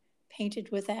and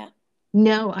painted with that?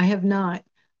 no, I have not.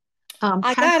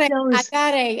 Pastel I is.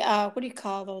 got a what do you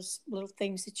call those little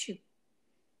things that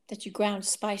you ground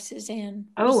spices in?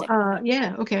 What is Oh, it called?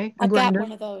 yeah, okay, a I've got grinder.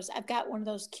 one of those. I've got one of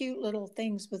those cute little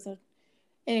things with a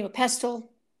anyway, pestle.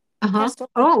 Uh-huh. Pestle.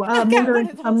 Oh, I've got one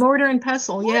of a those. mortar and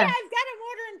pestle, Mortar, yeah. I've got a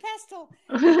mortar and pestle.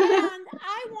 And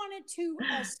I wanted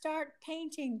to start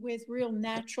painting with real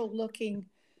natural looking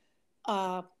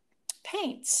uh,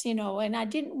 paints, and I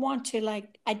didn't want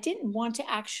to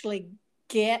actually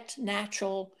get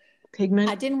natural. Pigment.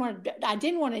 I didn't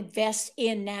want to invest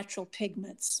in natural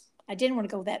pigments. I didn't want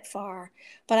to go that far.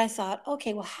 But I thought,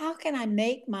 okay, well, how can I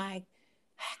make my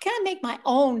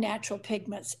own natural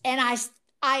pigments? And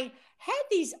I had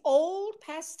these old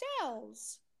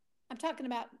pastels. I'm talking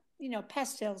about,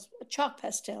 pastels, chalk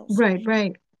pastels, Right,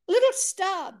 right. little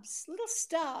stubs.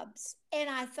 And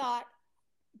I thought,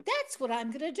 that's what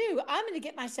I'm going to do. I'm going to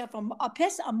get myself a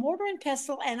mortar and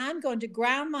pestle, and I'm going to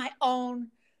ground my own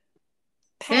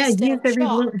Yeah, use pastel every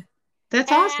chalk. little.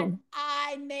 That's And awesome.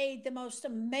 I made the most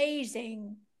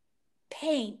amazing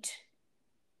paint.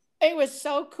 It was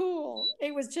so cool.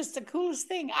 It was just the coolest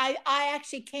thing. I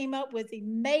actually came up with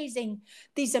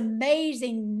these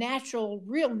amazing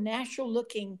real natural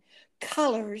looking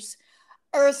colors,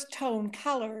 earth tone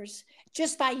colors,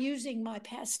 just by using my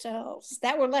pastels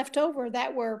that were left over,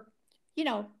 that were,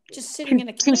 just sitting Too in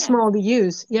a too can. small to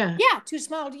use. Yeah, Yeah, too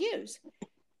small to use.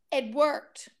 It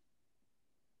worked.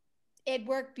 It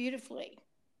worked beautifully.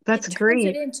 that's It turns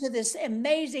it great. into this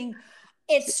amazing,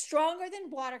 it's stronger than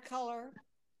watercolor,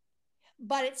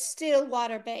 but it's still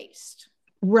water based.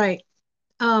 Right.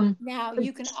 Um, Now,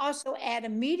 you can also add a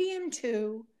medium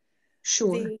to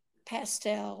sure. the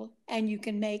pastel and you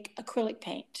can make acrylic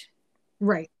paint.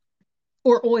 Right.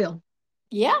 Or oil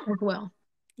Yeah, as well.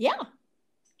 yeah,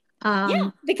 yeah.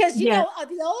 Um, Because, yeah,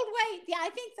 the old way, yeah, I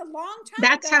think the long time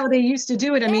that's how they ago, used to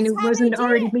do it. I mean, that's how they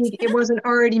did it it. wasn't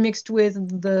already mixed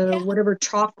with the Yeah, whatever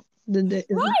chalk, the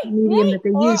right, medium right. that they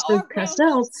use for Or ground up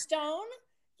pastels. stone,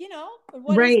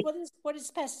 Right. what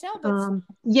is pastel? But,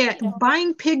 Yeah, you know,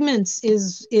 buying pigments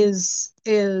is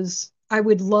I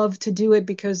would love to do it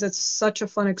because that's such a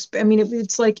fun I mean,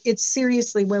 it's like, it's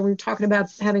seriously, when we're talking about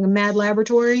having a mad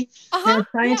laboratory, uh mad huh,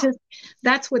 yeah. scientist,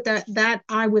 that's what that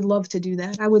I would love to do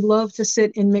that. I would love to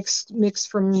sit and mix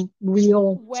from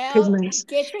real Well, pigments,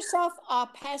 get yourself a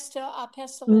pestle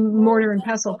and mortar mortar and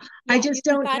and pestle. pestle. I Yeah, you just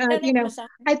can don't, find it on Amazon.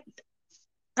 I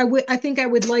I think I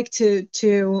would like to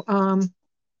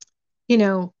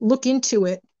look into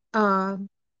it. Uh,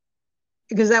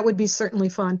 because that would be certainly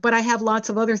fun. But I have lots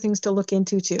of other things to look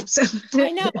into too. So,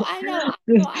 I know, I know, I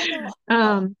know, I know, I know.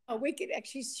 um, We could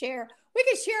actually share. We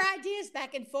could share ideas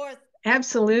back and forth for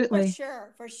absolutely.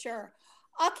 sure, for sure.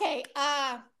 Okay.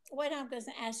 What I'm going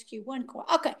to ask you one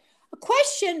question. Okay, a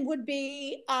question would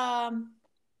be,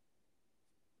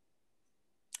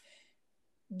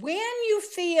 when you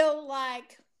feel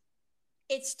like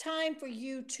it's time for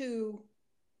you to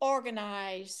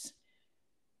organize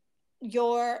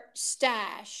your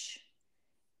stash,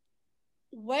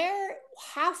 where,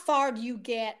 how far do you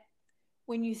get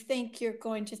when you think you're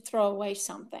going to throw away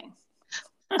something?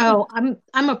 Oh,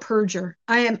 I'm a purger.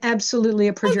 I am absolutely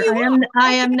a Oh, purger. you I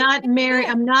are. am Okay, not married.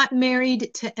 good. I'm not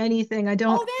married to anything. I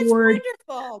don't Oh, that's hoard.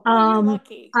 wonderful. Boy, you're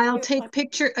lucky. I'll You're take lucky.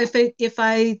 picture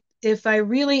if I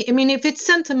really, I mean, if it's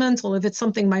sentimental, if it's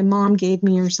something my mom gave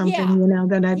me or something, Yeah,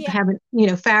 that I yeah, haven't,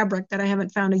 fabric that I haven't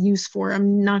found a use for,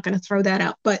 I'm not going to throw that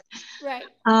out. But right.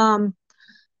 um,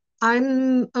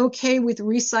 I'm okay with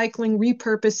recycling,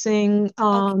 repurposing,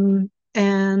 Okay.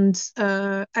 and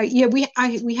yeah,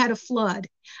 we had a flood,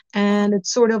 Uh-huh. and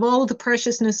it's sort of all of the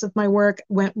preciousness of my work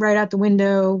went right out the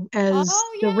window as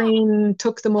Oh, the yeah. rain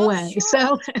took them Oh, away. sure.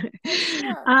 So, For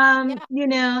sure. um, Yeah. you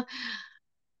know,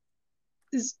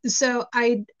 so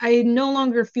I no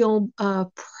longer feel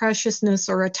preciousness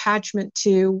or attachment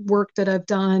to work that I've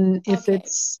done. If Okay.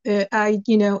 it's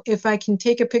if I can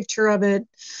take a picture of it,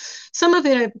 some of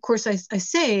it of course I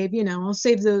save. I'll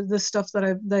save the stuff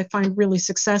that I find really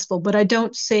successful, but I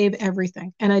don't save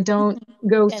everything, and I don't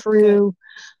go That's good. through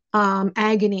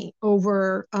agony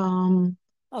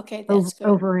Okay, that's good.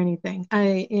 over anything.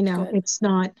 That's good. It's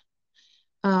not.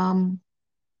 Um,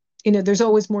 there's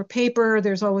always more paper.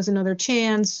 There's always another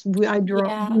chance. I draw,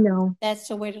 Yeah, that's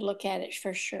the way to look at it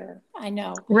for sure. I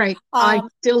know. right. I Um,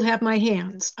 still have my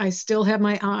hands. I still have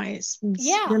my eyes. It's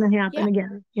yeah, going to happen yeah,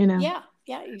 again. yeah,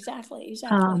 yeah, exactly,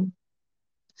 exactly. Um,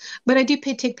 but I do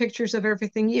take pictures of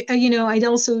everything. I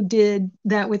also did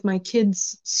that with my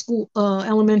kids' school,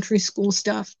 elementary school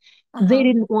stuff. They Uh-huh.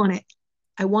 didn't want it.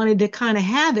 I wanted to kind of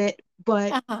have it,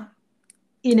 but Uh-huh.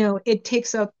 it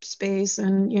takes up space,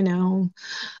 and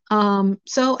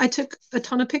so I took a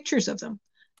ton of pictures of them,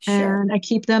 Sure. and I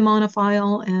keep them on a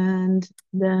file, and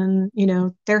then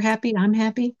they're happy, I'm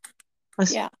happy.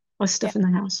 Less Yeah. less Yeah. stuff in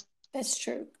the house. That's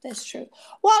true. That's true.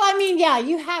 Well, I mean, yeah,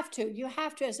 you have to. You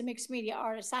have to as a mixed media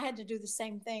artist. I had to do the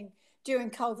same thing during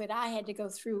COVID. I had to go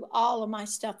through all of my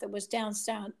stuff that was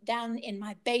down in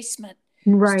my basement,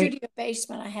 Right. studio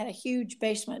basement. I had a huge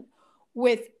basement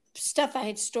with stuff I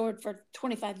had stored for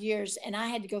 25 years, and I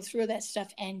had to go through that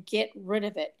stuff and get rid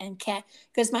of it and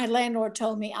because my landlord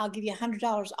told me I'll give you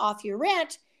 $100 off your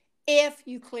rent if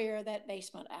you clear that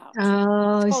basement out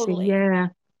Oh, I see. totally. Yeah.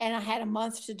 And I had a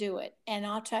month to do it. And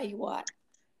I'll tell you what,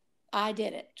 I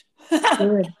did it.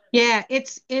 Good. Yeah,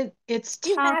 it's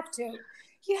You tough. have to.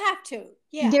 You have to.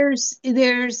 Yeah.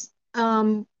 There's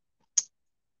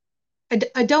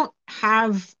I don't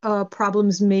have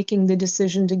problems making the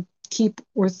decision to keep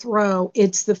or throw.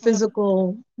 It's the Mhm.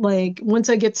 physical, like once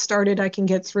I get started, I can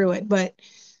get through it. But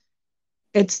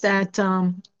it's that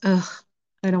ugh,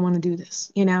 I don't want to do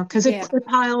this, because Yeah. it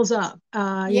piles up.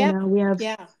 Yep. We have,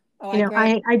 Yeah. Oh, I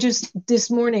agree. I just this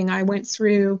morning I went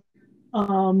through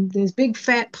this big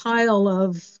fat pile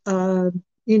of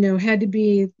had to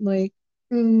be like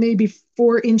maybe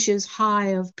 4 inches high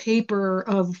of paper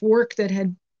of work that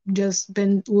had just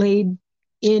been laid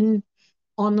in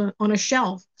on a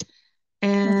shelf,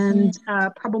 Hmm. and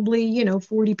probably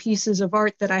 40 pieces of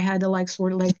art that I had to like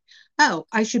sort of like, oh,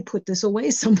 I should put this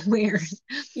away somewhere.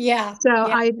 Yeah. So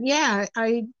Yeah.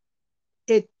 I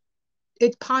it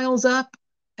it piles up,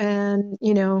 and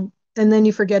and then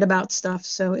you forget about stuff.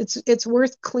 So it's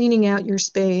worth cleaning out your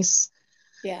space,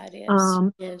 Yeah, it is.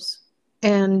 um It is.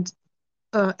 and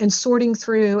sorting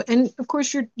through, and of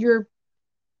course your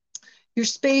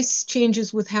space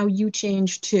changes with how you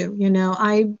change too.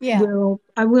 Yeah.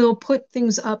 I will put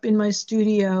things up in my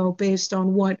studio based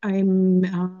on what I'm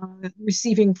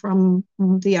receiving from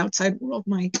the outside world,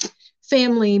 my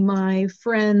family, my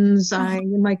friends. I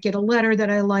Uh-huh. might get a letter that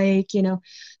I like,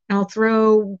 I'll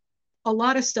throw a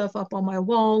lot of stuff up on my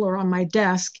wall or on my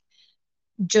desk,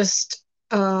 just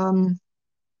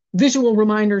visual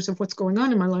reminders of what's going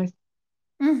on in my life.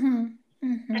 Hmm.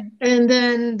 Hmm. And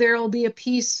then there'll be a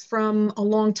piece from a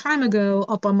long time ago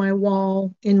up on my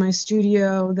wall in my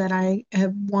studio that I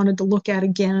have wanted to look at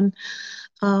again.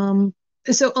 Um,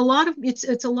 so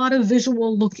it's a lot of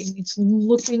visual looking. It's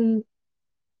looking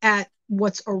at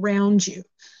what's around you,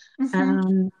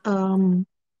 Hmm. and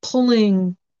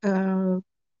pulling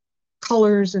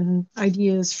colors and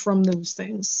ideas from those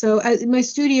things. So my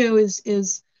studio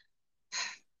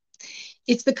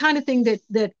it's the kind of thing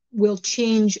that will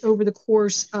change over the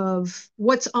course of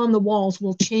what's on the walls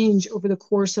will change over the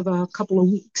course of a couple of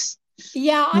weeks.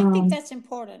 Yeah, I think Um, that's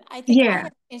important. I think I yeah.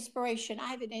 have inspiration. I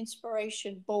have an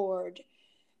inspiration board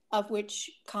of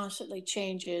which constantly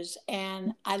changes,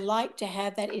 and I like to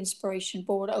have that inspiration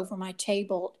board over my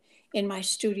table in my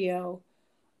studio,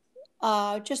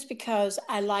 just because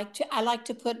I like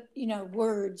to put, you know,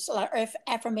 words or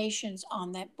affirmations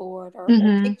on that board, or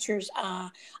Hmm. pictures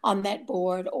on that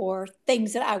board, or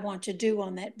things that I want to do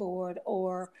on that board,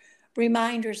 or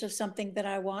reminders of something that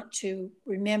I want to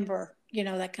remember, you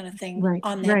know, that kind of thing Right,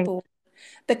 on that right, board,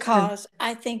 right. because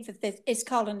I think that it's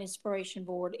called an inspiration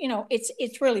board. You know,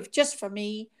 it's really just for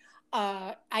me.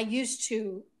 I used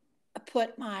to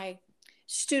put my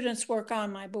students' work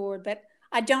on my board, but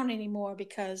I don't anymore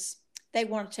because they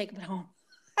want to take them home.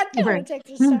 They want Right. to take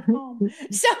their stuff home,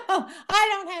 so I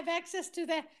don't have access to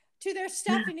their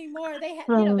stuff anymore. They have,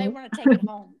 you know, they Uh, want to take it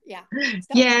home. Yeah.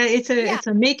 So yeah, yeah, it's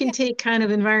a make yeah. and take kind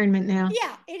of environment now.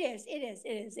 Yeah, it is. It is. It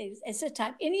is. It is. It's a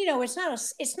type, and you know, it's not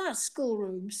a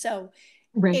schoolroom, so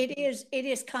Right. it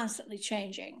is constantly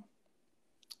changing,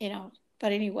 you know.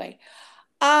 But anyway,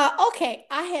 okay,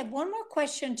 I have one more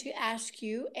question to ask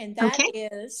you, and that Okay.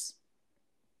 is,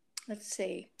 let's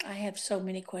see, I have so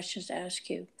many questions to ask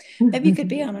you. Maybe you could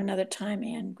be on another time,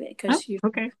 Ann, Oh, because you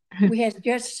okay. we had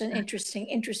you're just an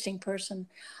interesting person.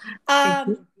 Thank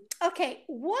you. Okay,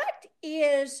 what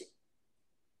is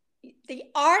the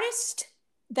artist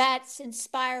that's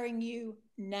inspiring you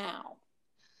now?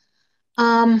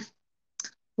 Um,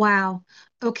 wow.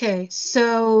 Okay.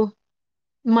 So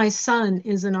my son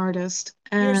is an artist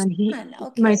Your and son,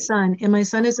 okay. my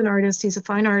son is an artist. He's a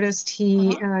fine artist.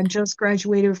 He Uh-huh. just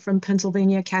graduated from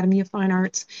Pennsylvania Academy of Fine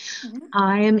Arts. Mhm.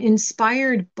 I am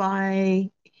inspired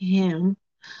by him,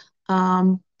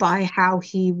 by how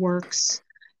he works.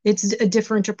 It's a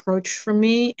different approach from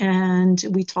me, and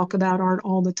we talk about art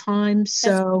all the time. That's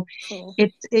So wonderful.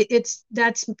 it's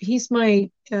that's he's my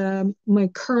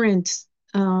current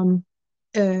um,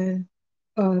 uh,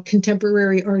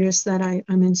 contemporary artist that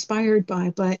I'm inspired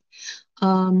by. But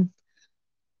um,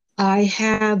 I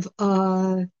have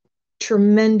a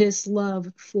tremendous love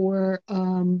for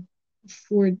all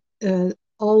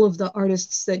of the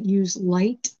artists that use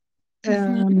light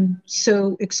Mm-hmm.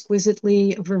 so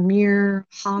exquisitely. Vermeer,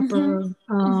 Mm-hmm. Hopper,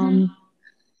 Mm-hmm.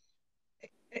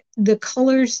 the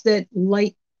colors that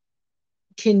light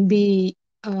can be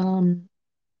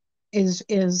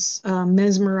is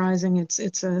mesmerizing.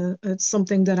 It's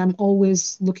something that I'm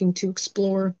always looking to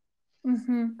explore.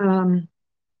 Mm-hmm. Um,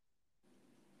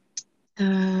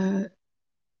 uh,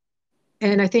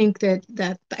 and I think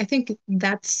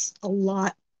that's a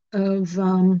lot of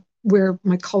where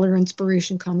my color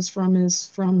inspiration comes from is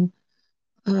from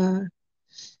uh,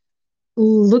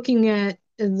 looking at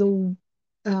the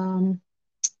um,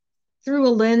 through a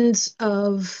lens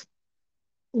of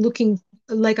looking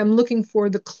like I'm looking for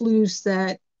the clues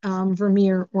that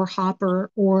Vermeer or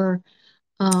Hopper or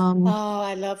um, Oh,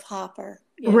 I love Hopper.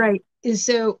 Yeah. right is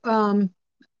so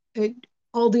it,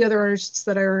 all the other artists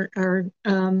that are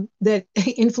that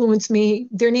influence me,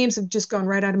 their names have just gone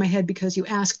right out of my head because you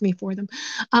asked me for them.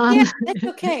 Yeah, Um, that's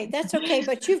okay. That's okay.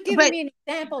 But you've given but me an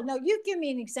example. No, you've given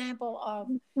me an example of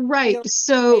right, your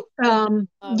so of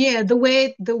yeah, the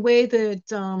way that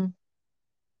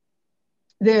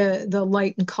the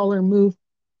light and color move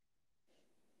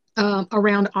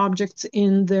around objects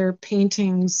in their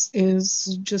paintings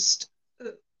is just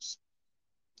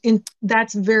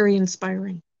that's very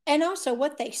inspiring. and also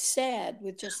what they said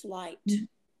with just light.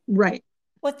 Right.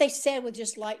 What they said with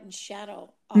just light and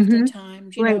shadow Hmm.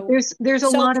 oftentimes, you Right. know, There's a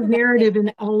so lot of dramatic. narrative in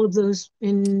Yeah. all of those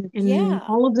in Yeah.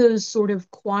 all of those sort of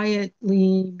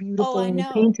quietly Oh, I beautiful know.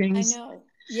 I paintings. know.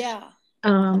 Yeah. Oh,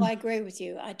 Um, I agree with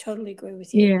you. I totally agree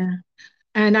with you. yeah.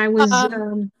 And I was Um,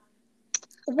 I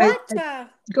what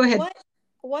go ahead.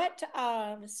 what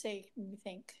let's see, let me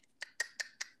think.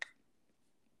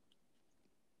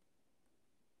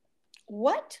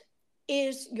 What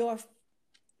is your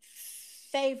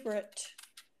favorite,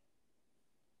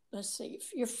 let's see,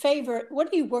 your favorite,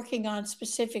 what are you working on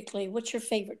specifically? What's your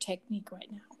favorite technique right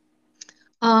now?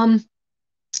 Um,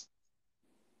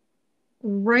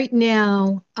 right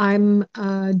now I'm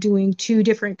doing two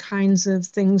different kinds of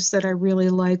things that I really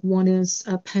like. One is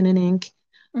pen and ink.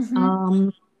 Mm-hmm.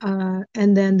 Um,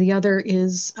 and then the other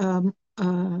is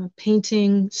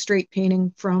painting, straight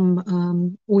painting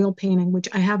from oil painting, which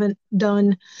I haven't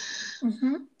done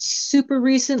Mm-hmm. super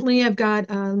recently. I've got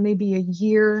maybe a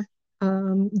year.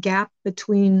 gap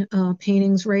between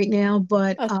paintings right now,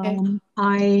 but Okay.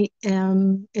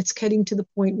 it's getting to the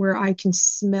point where I can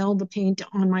smell the paint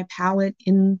on my palette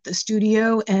in the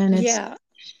studio, and Yeah.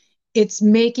 it's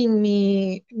making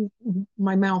me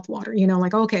my mouth water,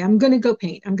 like, okay, I'm gonna go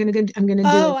paint. I'm gonna do Oh,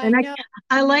 it. I And know.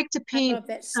 I I know. like to I paint. love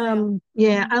that smell.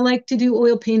 Yeah, I like to do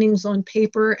oil paintings on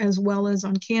paper as well as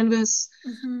on canvas.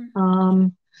 Mm-hmm.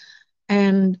 Um,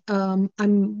 and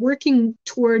I'm working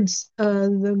towards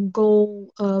the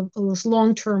goal of this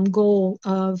long-term goal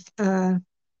of uh,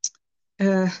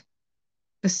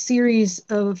 a series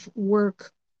of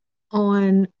work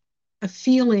on a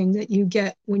feeling that you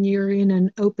get when you're in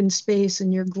an open space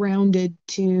and you're grounded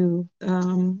to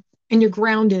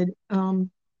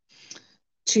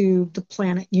the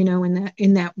planet,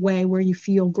 in that way where you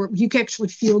can actually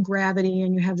feel gravity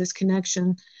and you have this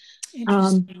connection.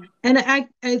 Interesting. And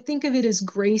I think of it as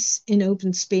grace in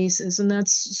open spaces, and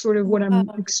that's sort of what I'm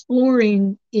Wow.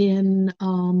 exploring in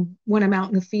when I'm out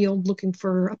in the field looking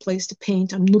for a place to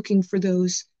paint. I'm looking for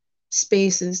those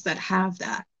spaces that have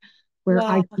that, where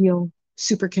I Wow. feel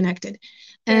super connected.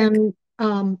 Very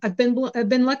And I've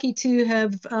been lucky to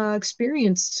have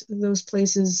experienced those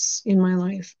places in my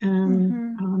life good. and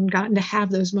Mm-hmm. gotten to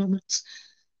have those moments.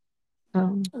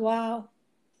 Um, Wow.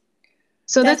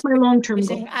 so that's That's my very long-term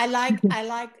goal. interesting. I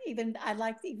like even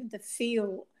the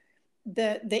feel,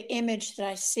 the image that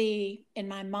I see in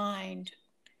my mind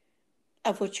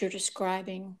of what you're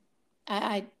describing.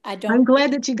 I I'm don't.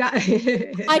 glad that you got I'm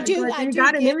glad that I you do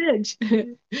got an get. image.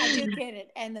 I do get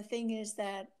it. And the thing is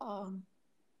that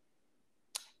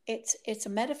it's a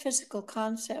metaphysical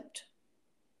concept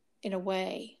in a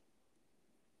way.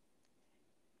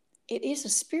 It is a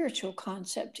spiritual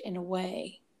concept in a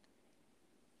way.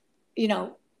 You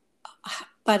know,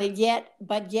 but yet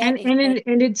and it's and a, it,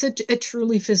 and it's a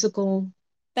truly physical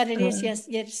but it is, uh, yes,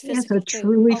 yet it's yeah, it's a physical too.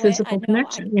 truly Oh, I physical know. I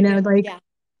connection, get it. like Yeah.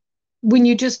 when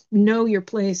you just know your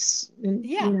place, and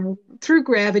Yeah. through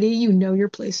gravity, you know your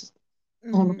place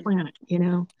on the Hmm. planet.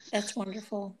 That's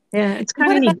wonderful. Yeah, it's kind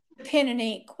What of about neat. pen and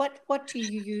ink? What do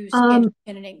you use in um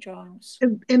pen and ink drawings?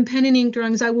 in pen and ink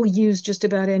drawings, I will use just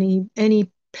about any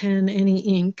pen, any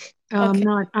ink. Okay.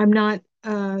 I'm not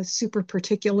super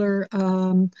particular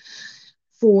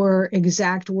for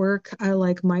exact work. I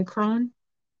like micron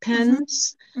Mm-hmm.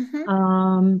 pens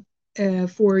Mm-hmm.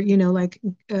 for like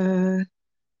uh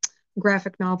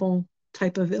graphic novel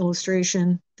type of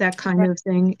illustration, that kind Right. of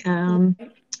thing. Right.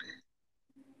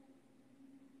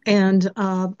 And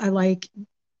I like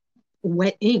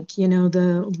wet ink.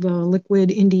 The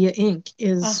liquid India ink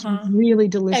is Uh-huh. really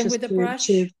And delicious with a to brush?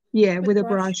 yeah, With a with a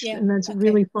brush? brush, Yeah. and that's Okay.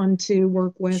 really fun to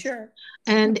work with. Sure.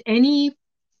 And any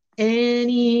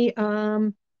any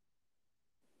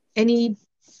any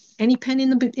pen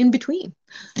in between.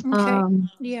 Okay. Um,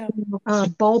 Yeah. a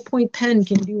ballpoint pen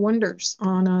can do wonders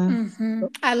on a. Mm-hmm.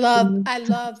 I I love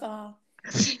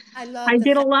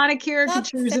did a lot of love the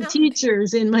caricatures of fountain pen.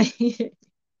 teachers in my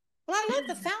Well, I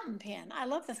love the fountain pen. I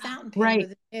love the fountain pen right, with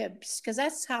the nibs because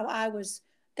that's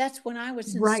when I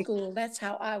was in right. school. That's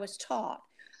how I was taught,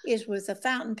 is with a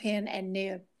fountain pen and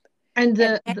nib. And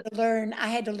And I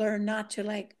had to learn not to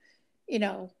like, you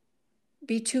know,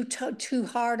 be too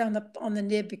hard on the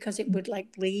nib because it would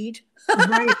like bleed.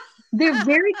 right.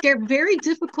 They're very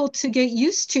difficult to get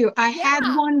used to. I had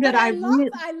Yeah, one that but I really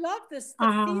I love the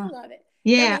uh feel of it. I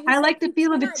yeah, mean, I it's like like the you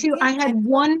feel of it cannot too. I get had that look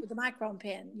one. with a micron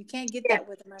pen. You can't get Yeah, that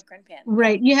with a micron pen. Yeah,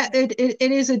 right. Yeah,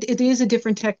 it is a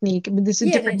different technique. I mean, this is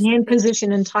a yeah, it different is. hand It is.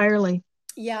 position entirely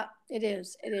Yeah, it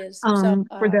is. It is. So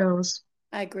for those.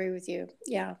 I agree with you.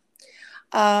 Yeah,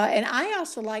 and I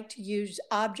also like to use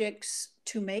objects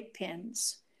to make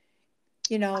pens.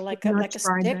 I've not Like a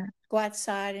tried stick. that. Go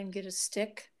outside and get a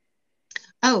stick,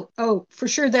 Oh, for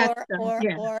sure that's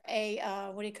yeah. or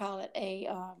a what do you call it? A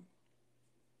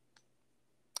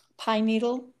pine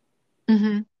needle,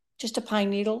 Hmm. just a pine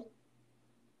needle,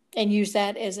 and use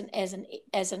that as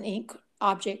an ink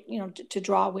object, to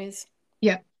draw with.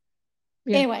 Yeah,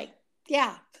 yeah. Anyway,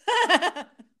 yeah.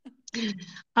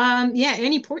 Yeah,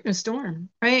 any port in a storm,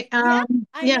 right? Yeah,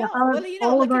 I Yeah, know.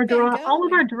 Well, look at Van all Gogh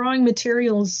of our and drawing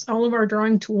materials, all of our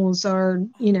drawing tools are,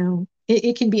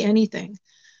 it can be anything.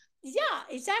 yeah,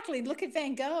 exactly. Look at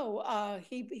Van Gogh.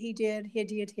 He did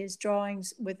his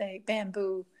drawings with a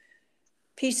bamboo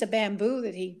piece of bamboo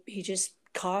that he just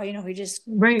carved. He just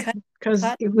Right, cut because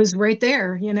cut. it was right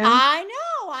there. I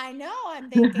know, I know. I'm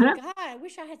thinking, God, I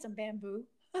wish I had some bamboo.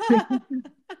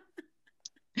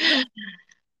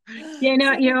 Yeah,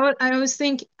 no, So I always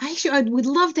think I would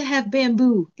love to have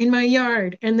bamboo in my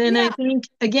yard, and then I yeah, think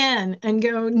again and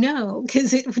go no,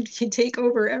 because it would take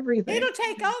over everything, it'll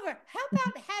take over. How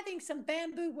about having some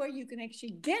bamboo where you can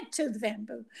actually get to the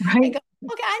bamboo and right? go,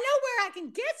 okay, I know where I can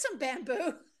get some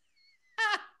bamboo.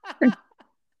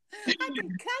 I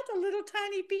can cut a little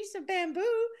tiny piece of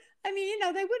bamboo. I mean,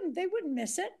 they wouldn't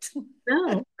miss it.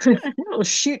 No, it'll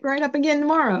shoot right up again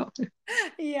tomorrow.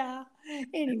 Yeah.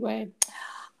 Anyway,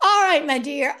 all right, my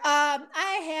dear. I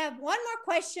have one more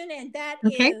question, and that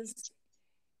Okay. is,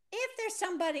 if there's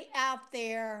somebody out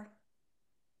there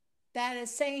that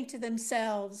is saying to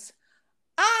themselves,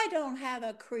 "I don't have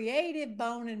a creative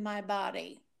bone in my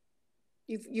body,"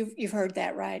 you've heard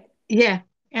that, right? Yeah,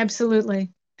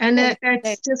 absolutely. And What would you say?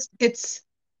 that's just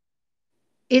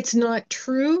it's not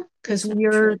true because It's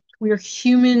not true. we're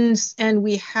humans and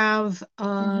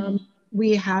Mm-hmm.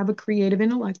 we have a creative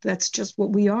intellect. That's just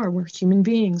what we are. We're human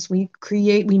beings. We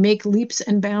make leaps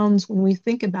and bounds when we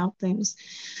think about things.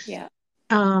 Yeah.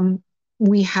 Um,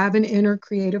 we have an inner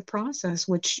creative process,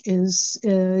 which is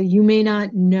you may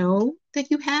not know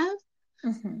that you have,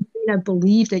 Mm-hmm. you may not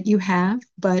believe that you have,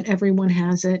 but everyone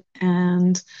has it,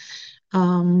 and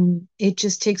it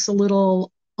just takes a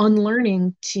little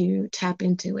unlearning to tap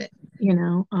into it,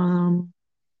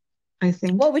 I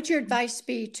think. What would your advice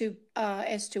be to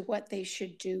as to what they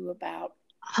should do about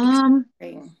Um,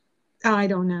 exploring? I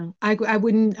don't know. I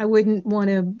wouldn't want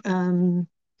to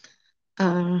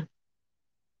uh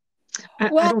I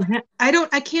Well, don't have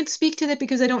I can't speak to that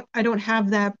because I don't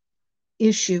have that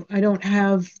issue. I don't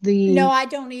have no, the I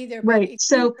don't either. But right. if you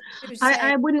So were to say,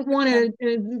 I wouldn't you're want gonna,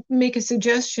 to make a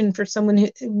suggestion for someone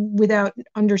without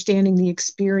understanding the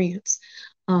experience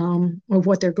of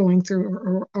what they're going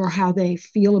through or how they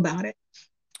feel about it.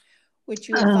 would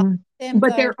you advise Um, them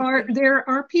but though? To, there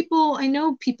are people I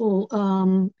know people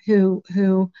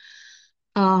who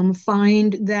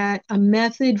find that a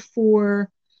method for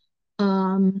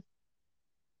um,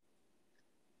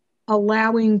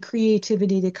 allowing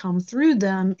creativity to come through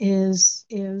them is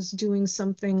doing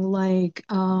something like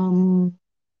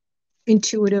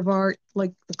intuitive art,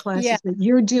 like the yeah, classes that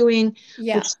you're doing,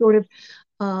 yeah. which sort of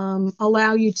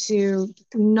allow you to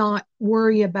not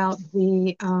worry about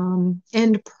the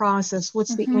end process.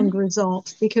 What's the Mm-hmm. end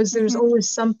result? Because there's Mm-hmm. always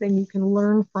something you can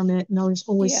learn from it, and there's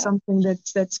always Yeah. something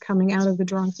that's coming out of the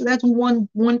drawing. So that's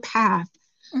one path.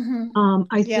 Mm-hmm.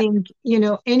 I Yeah. think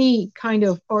any kind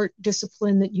of art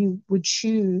discipline that you would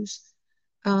choose,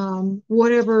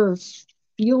 whatever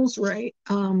feels right,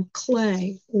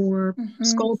 clay or Mm-hmm.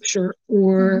 sculpture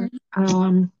or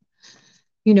Mm-hmm.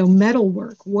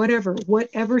 metalwork,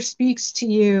 whatever speaks to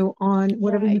you on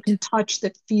whatever you Right. can touch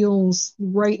that feels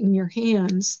right in your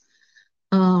hands,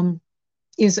 um,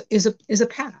 is a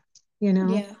path, you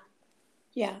know. Yeah.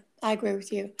 Yeah. I agree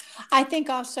with you. I think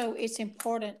also it's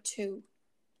important to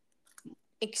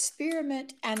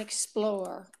experiment and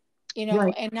explore,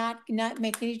 Right, and not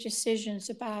make any decisions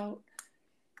about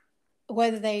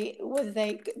whether they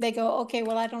go, okay,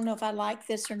 well, I don't know if I like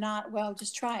this or not. Well,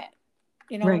 just try it.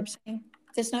 You know what I'm right. saying?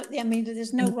 There's no, I mean,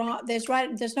 there's no wrong. There's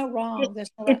right. There's no it wrong.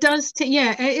 There's no it right. does take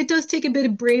yeah, it does take a bit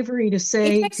of bravery to It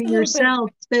say takes to a little bit of, yourself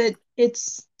that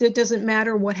it doesn't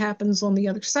matter what happens on the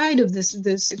other side of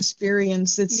this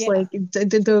experience. It's yeah, like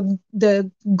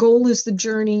the goal is the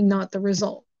journey, not the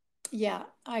result. yeah.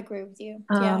 I agree with you.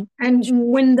 Yeah, And for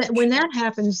when sure. that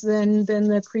happens, then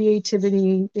the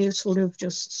creativity is sort of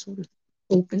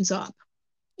opens up,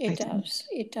 I It think. does.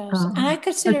 It does. And I That's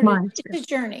consider my it. It's experience. a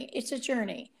journey. It's a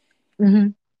journey, Hmm.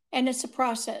 and it's a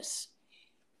process.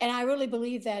 And I really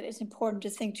believe that it's important to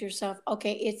think to yourself,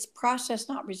 okay, it's process,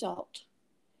 not result.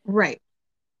 Right,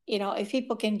 If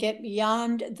people can get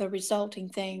beyond the resulting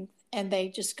thing and they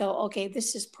just go, okay,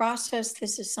 this is process,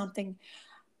 this is something.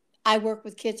 I work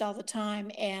with kids all the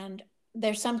time, and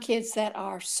there's some kids that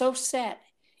are so set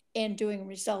in doing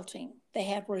resulting. They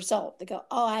have result. They go,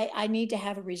 oh, I need to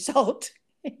have a result.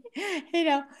 And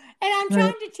I'm right,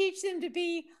 trying to teach them to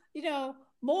be,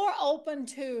 more open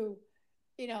to,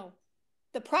 you know,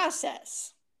 the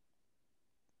process.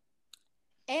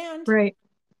 And right,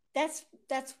 that's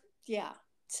yeah.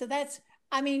 So that's,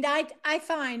 I mean, I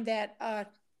find that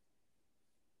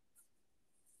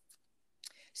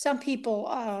some people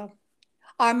are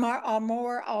more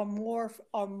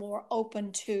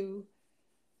open to,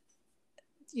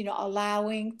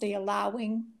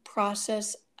 allowing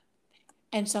process,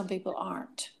 and some people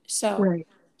aren't. So right.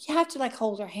 you have to like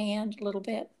hold their hand a little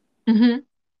bit. Hmm.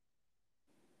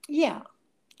 Yeah.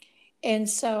 And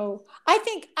so I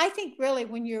think really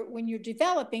when you're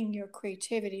developing your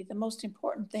creativity, the most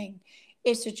important thing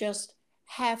is to just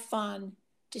have fun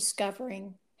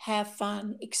discovering, have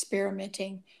fun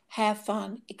experimenting, have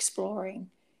fun exploring.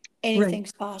 Right.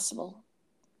 Anything's possible.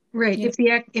 Right. You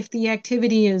know, If the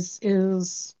activity is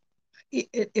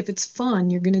if it's fun,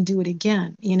 you're going to do it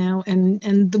again, you know,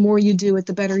 and the more you do it,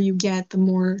 the better you get, the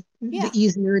more yeah. the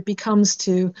easier it becomes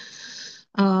to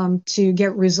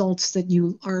get results that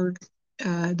you are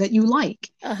that you like.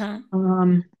 Uh huh.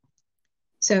 Um,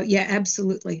 so yeah,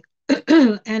 absolutely.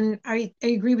 And I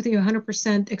agree with you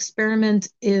 100%. Experiment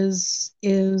is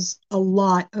a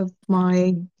lot of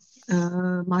my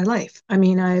life. I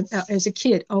mean, I as a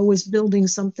kid always building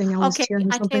something, always Okay. tearing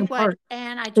I tell something you what, apart.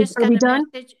 and I just Are got we a done?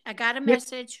 message. I got a Yep.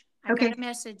 message. I got Okay. a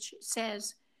message.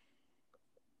 Says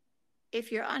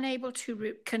if you're unable to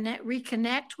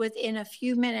reconnect within a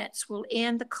few minutes, we'll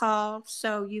end the call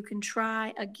so you can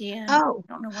try again. Oh,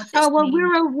 I don't know what oh this well,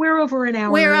 means. we're over an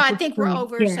Where hour at I this think we're point.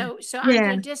 over, Yeah. so I'm Yeah.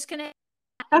 going to disconnect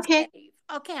and Okay. save.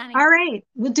 Okay, honey. All right.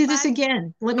 We'll do this Bye.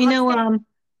 again. Let me know. Okay.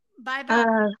 Bye Uh. bye.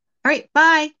 All right.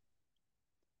 Bye.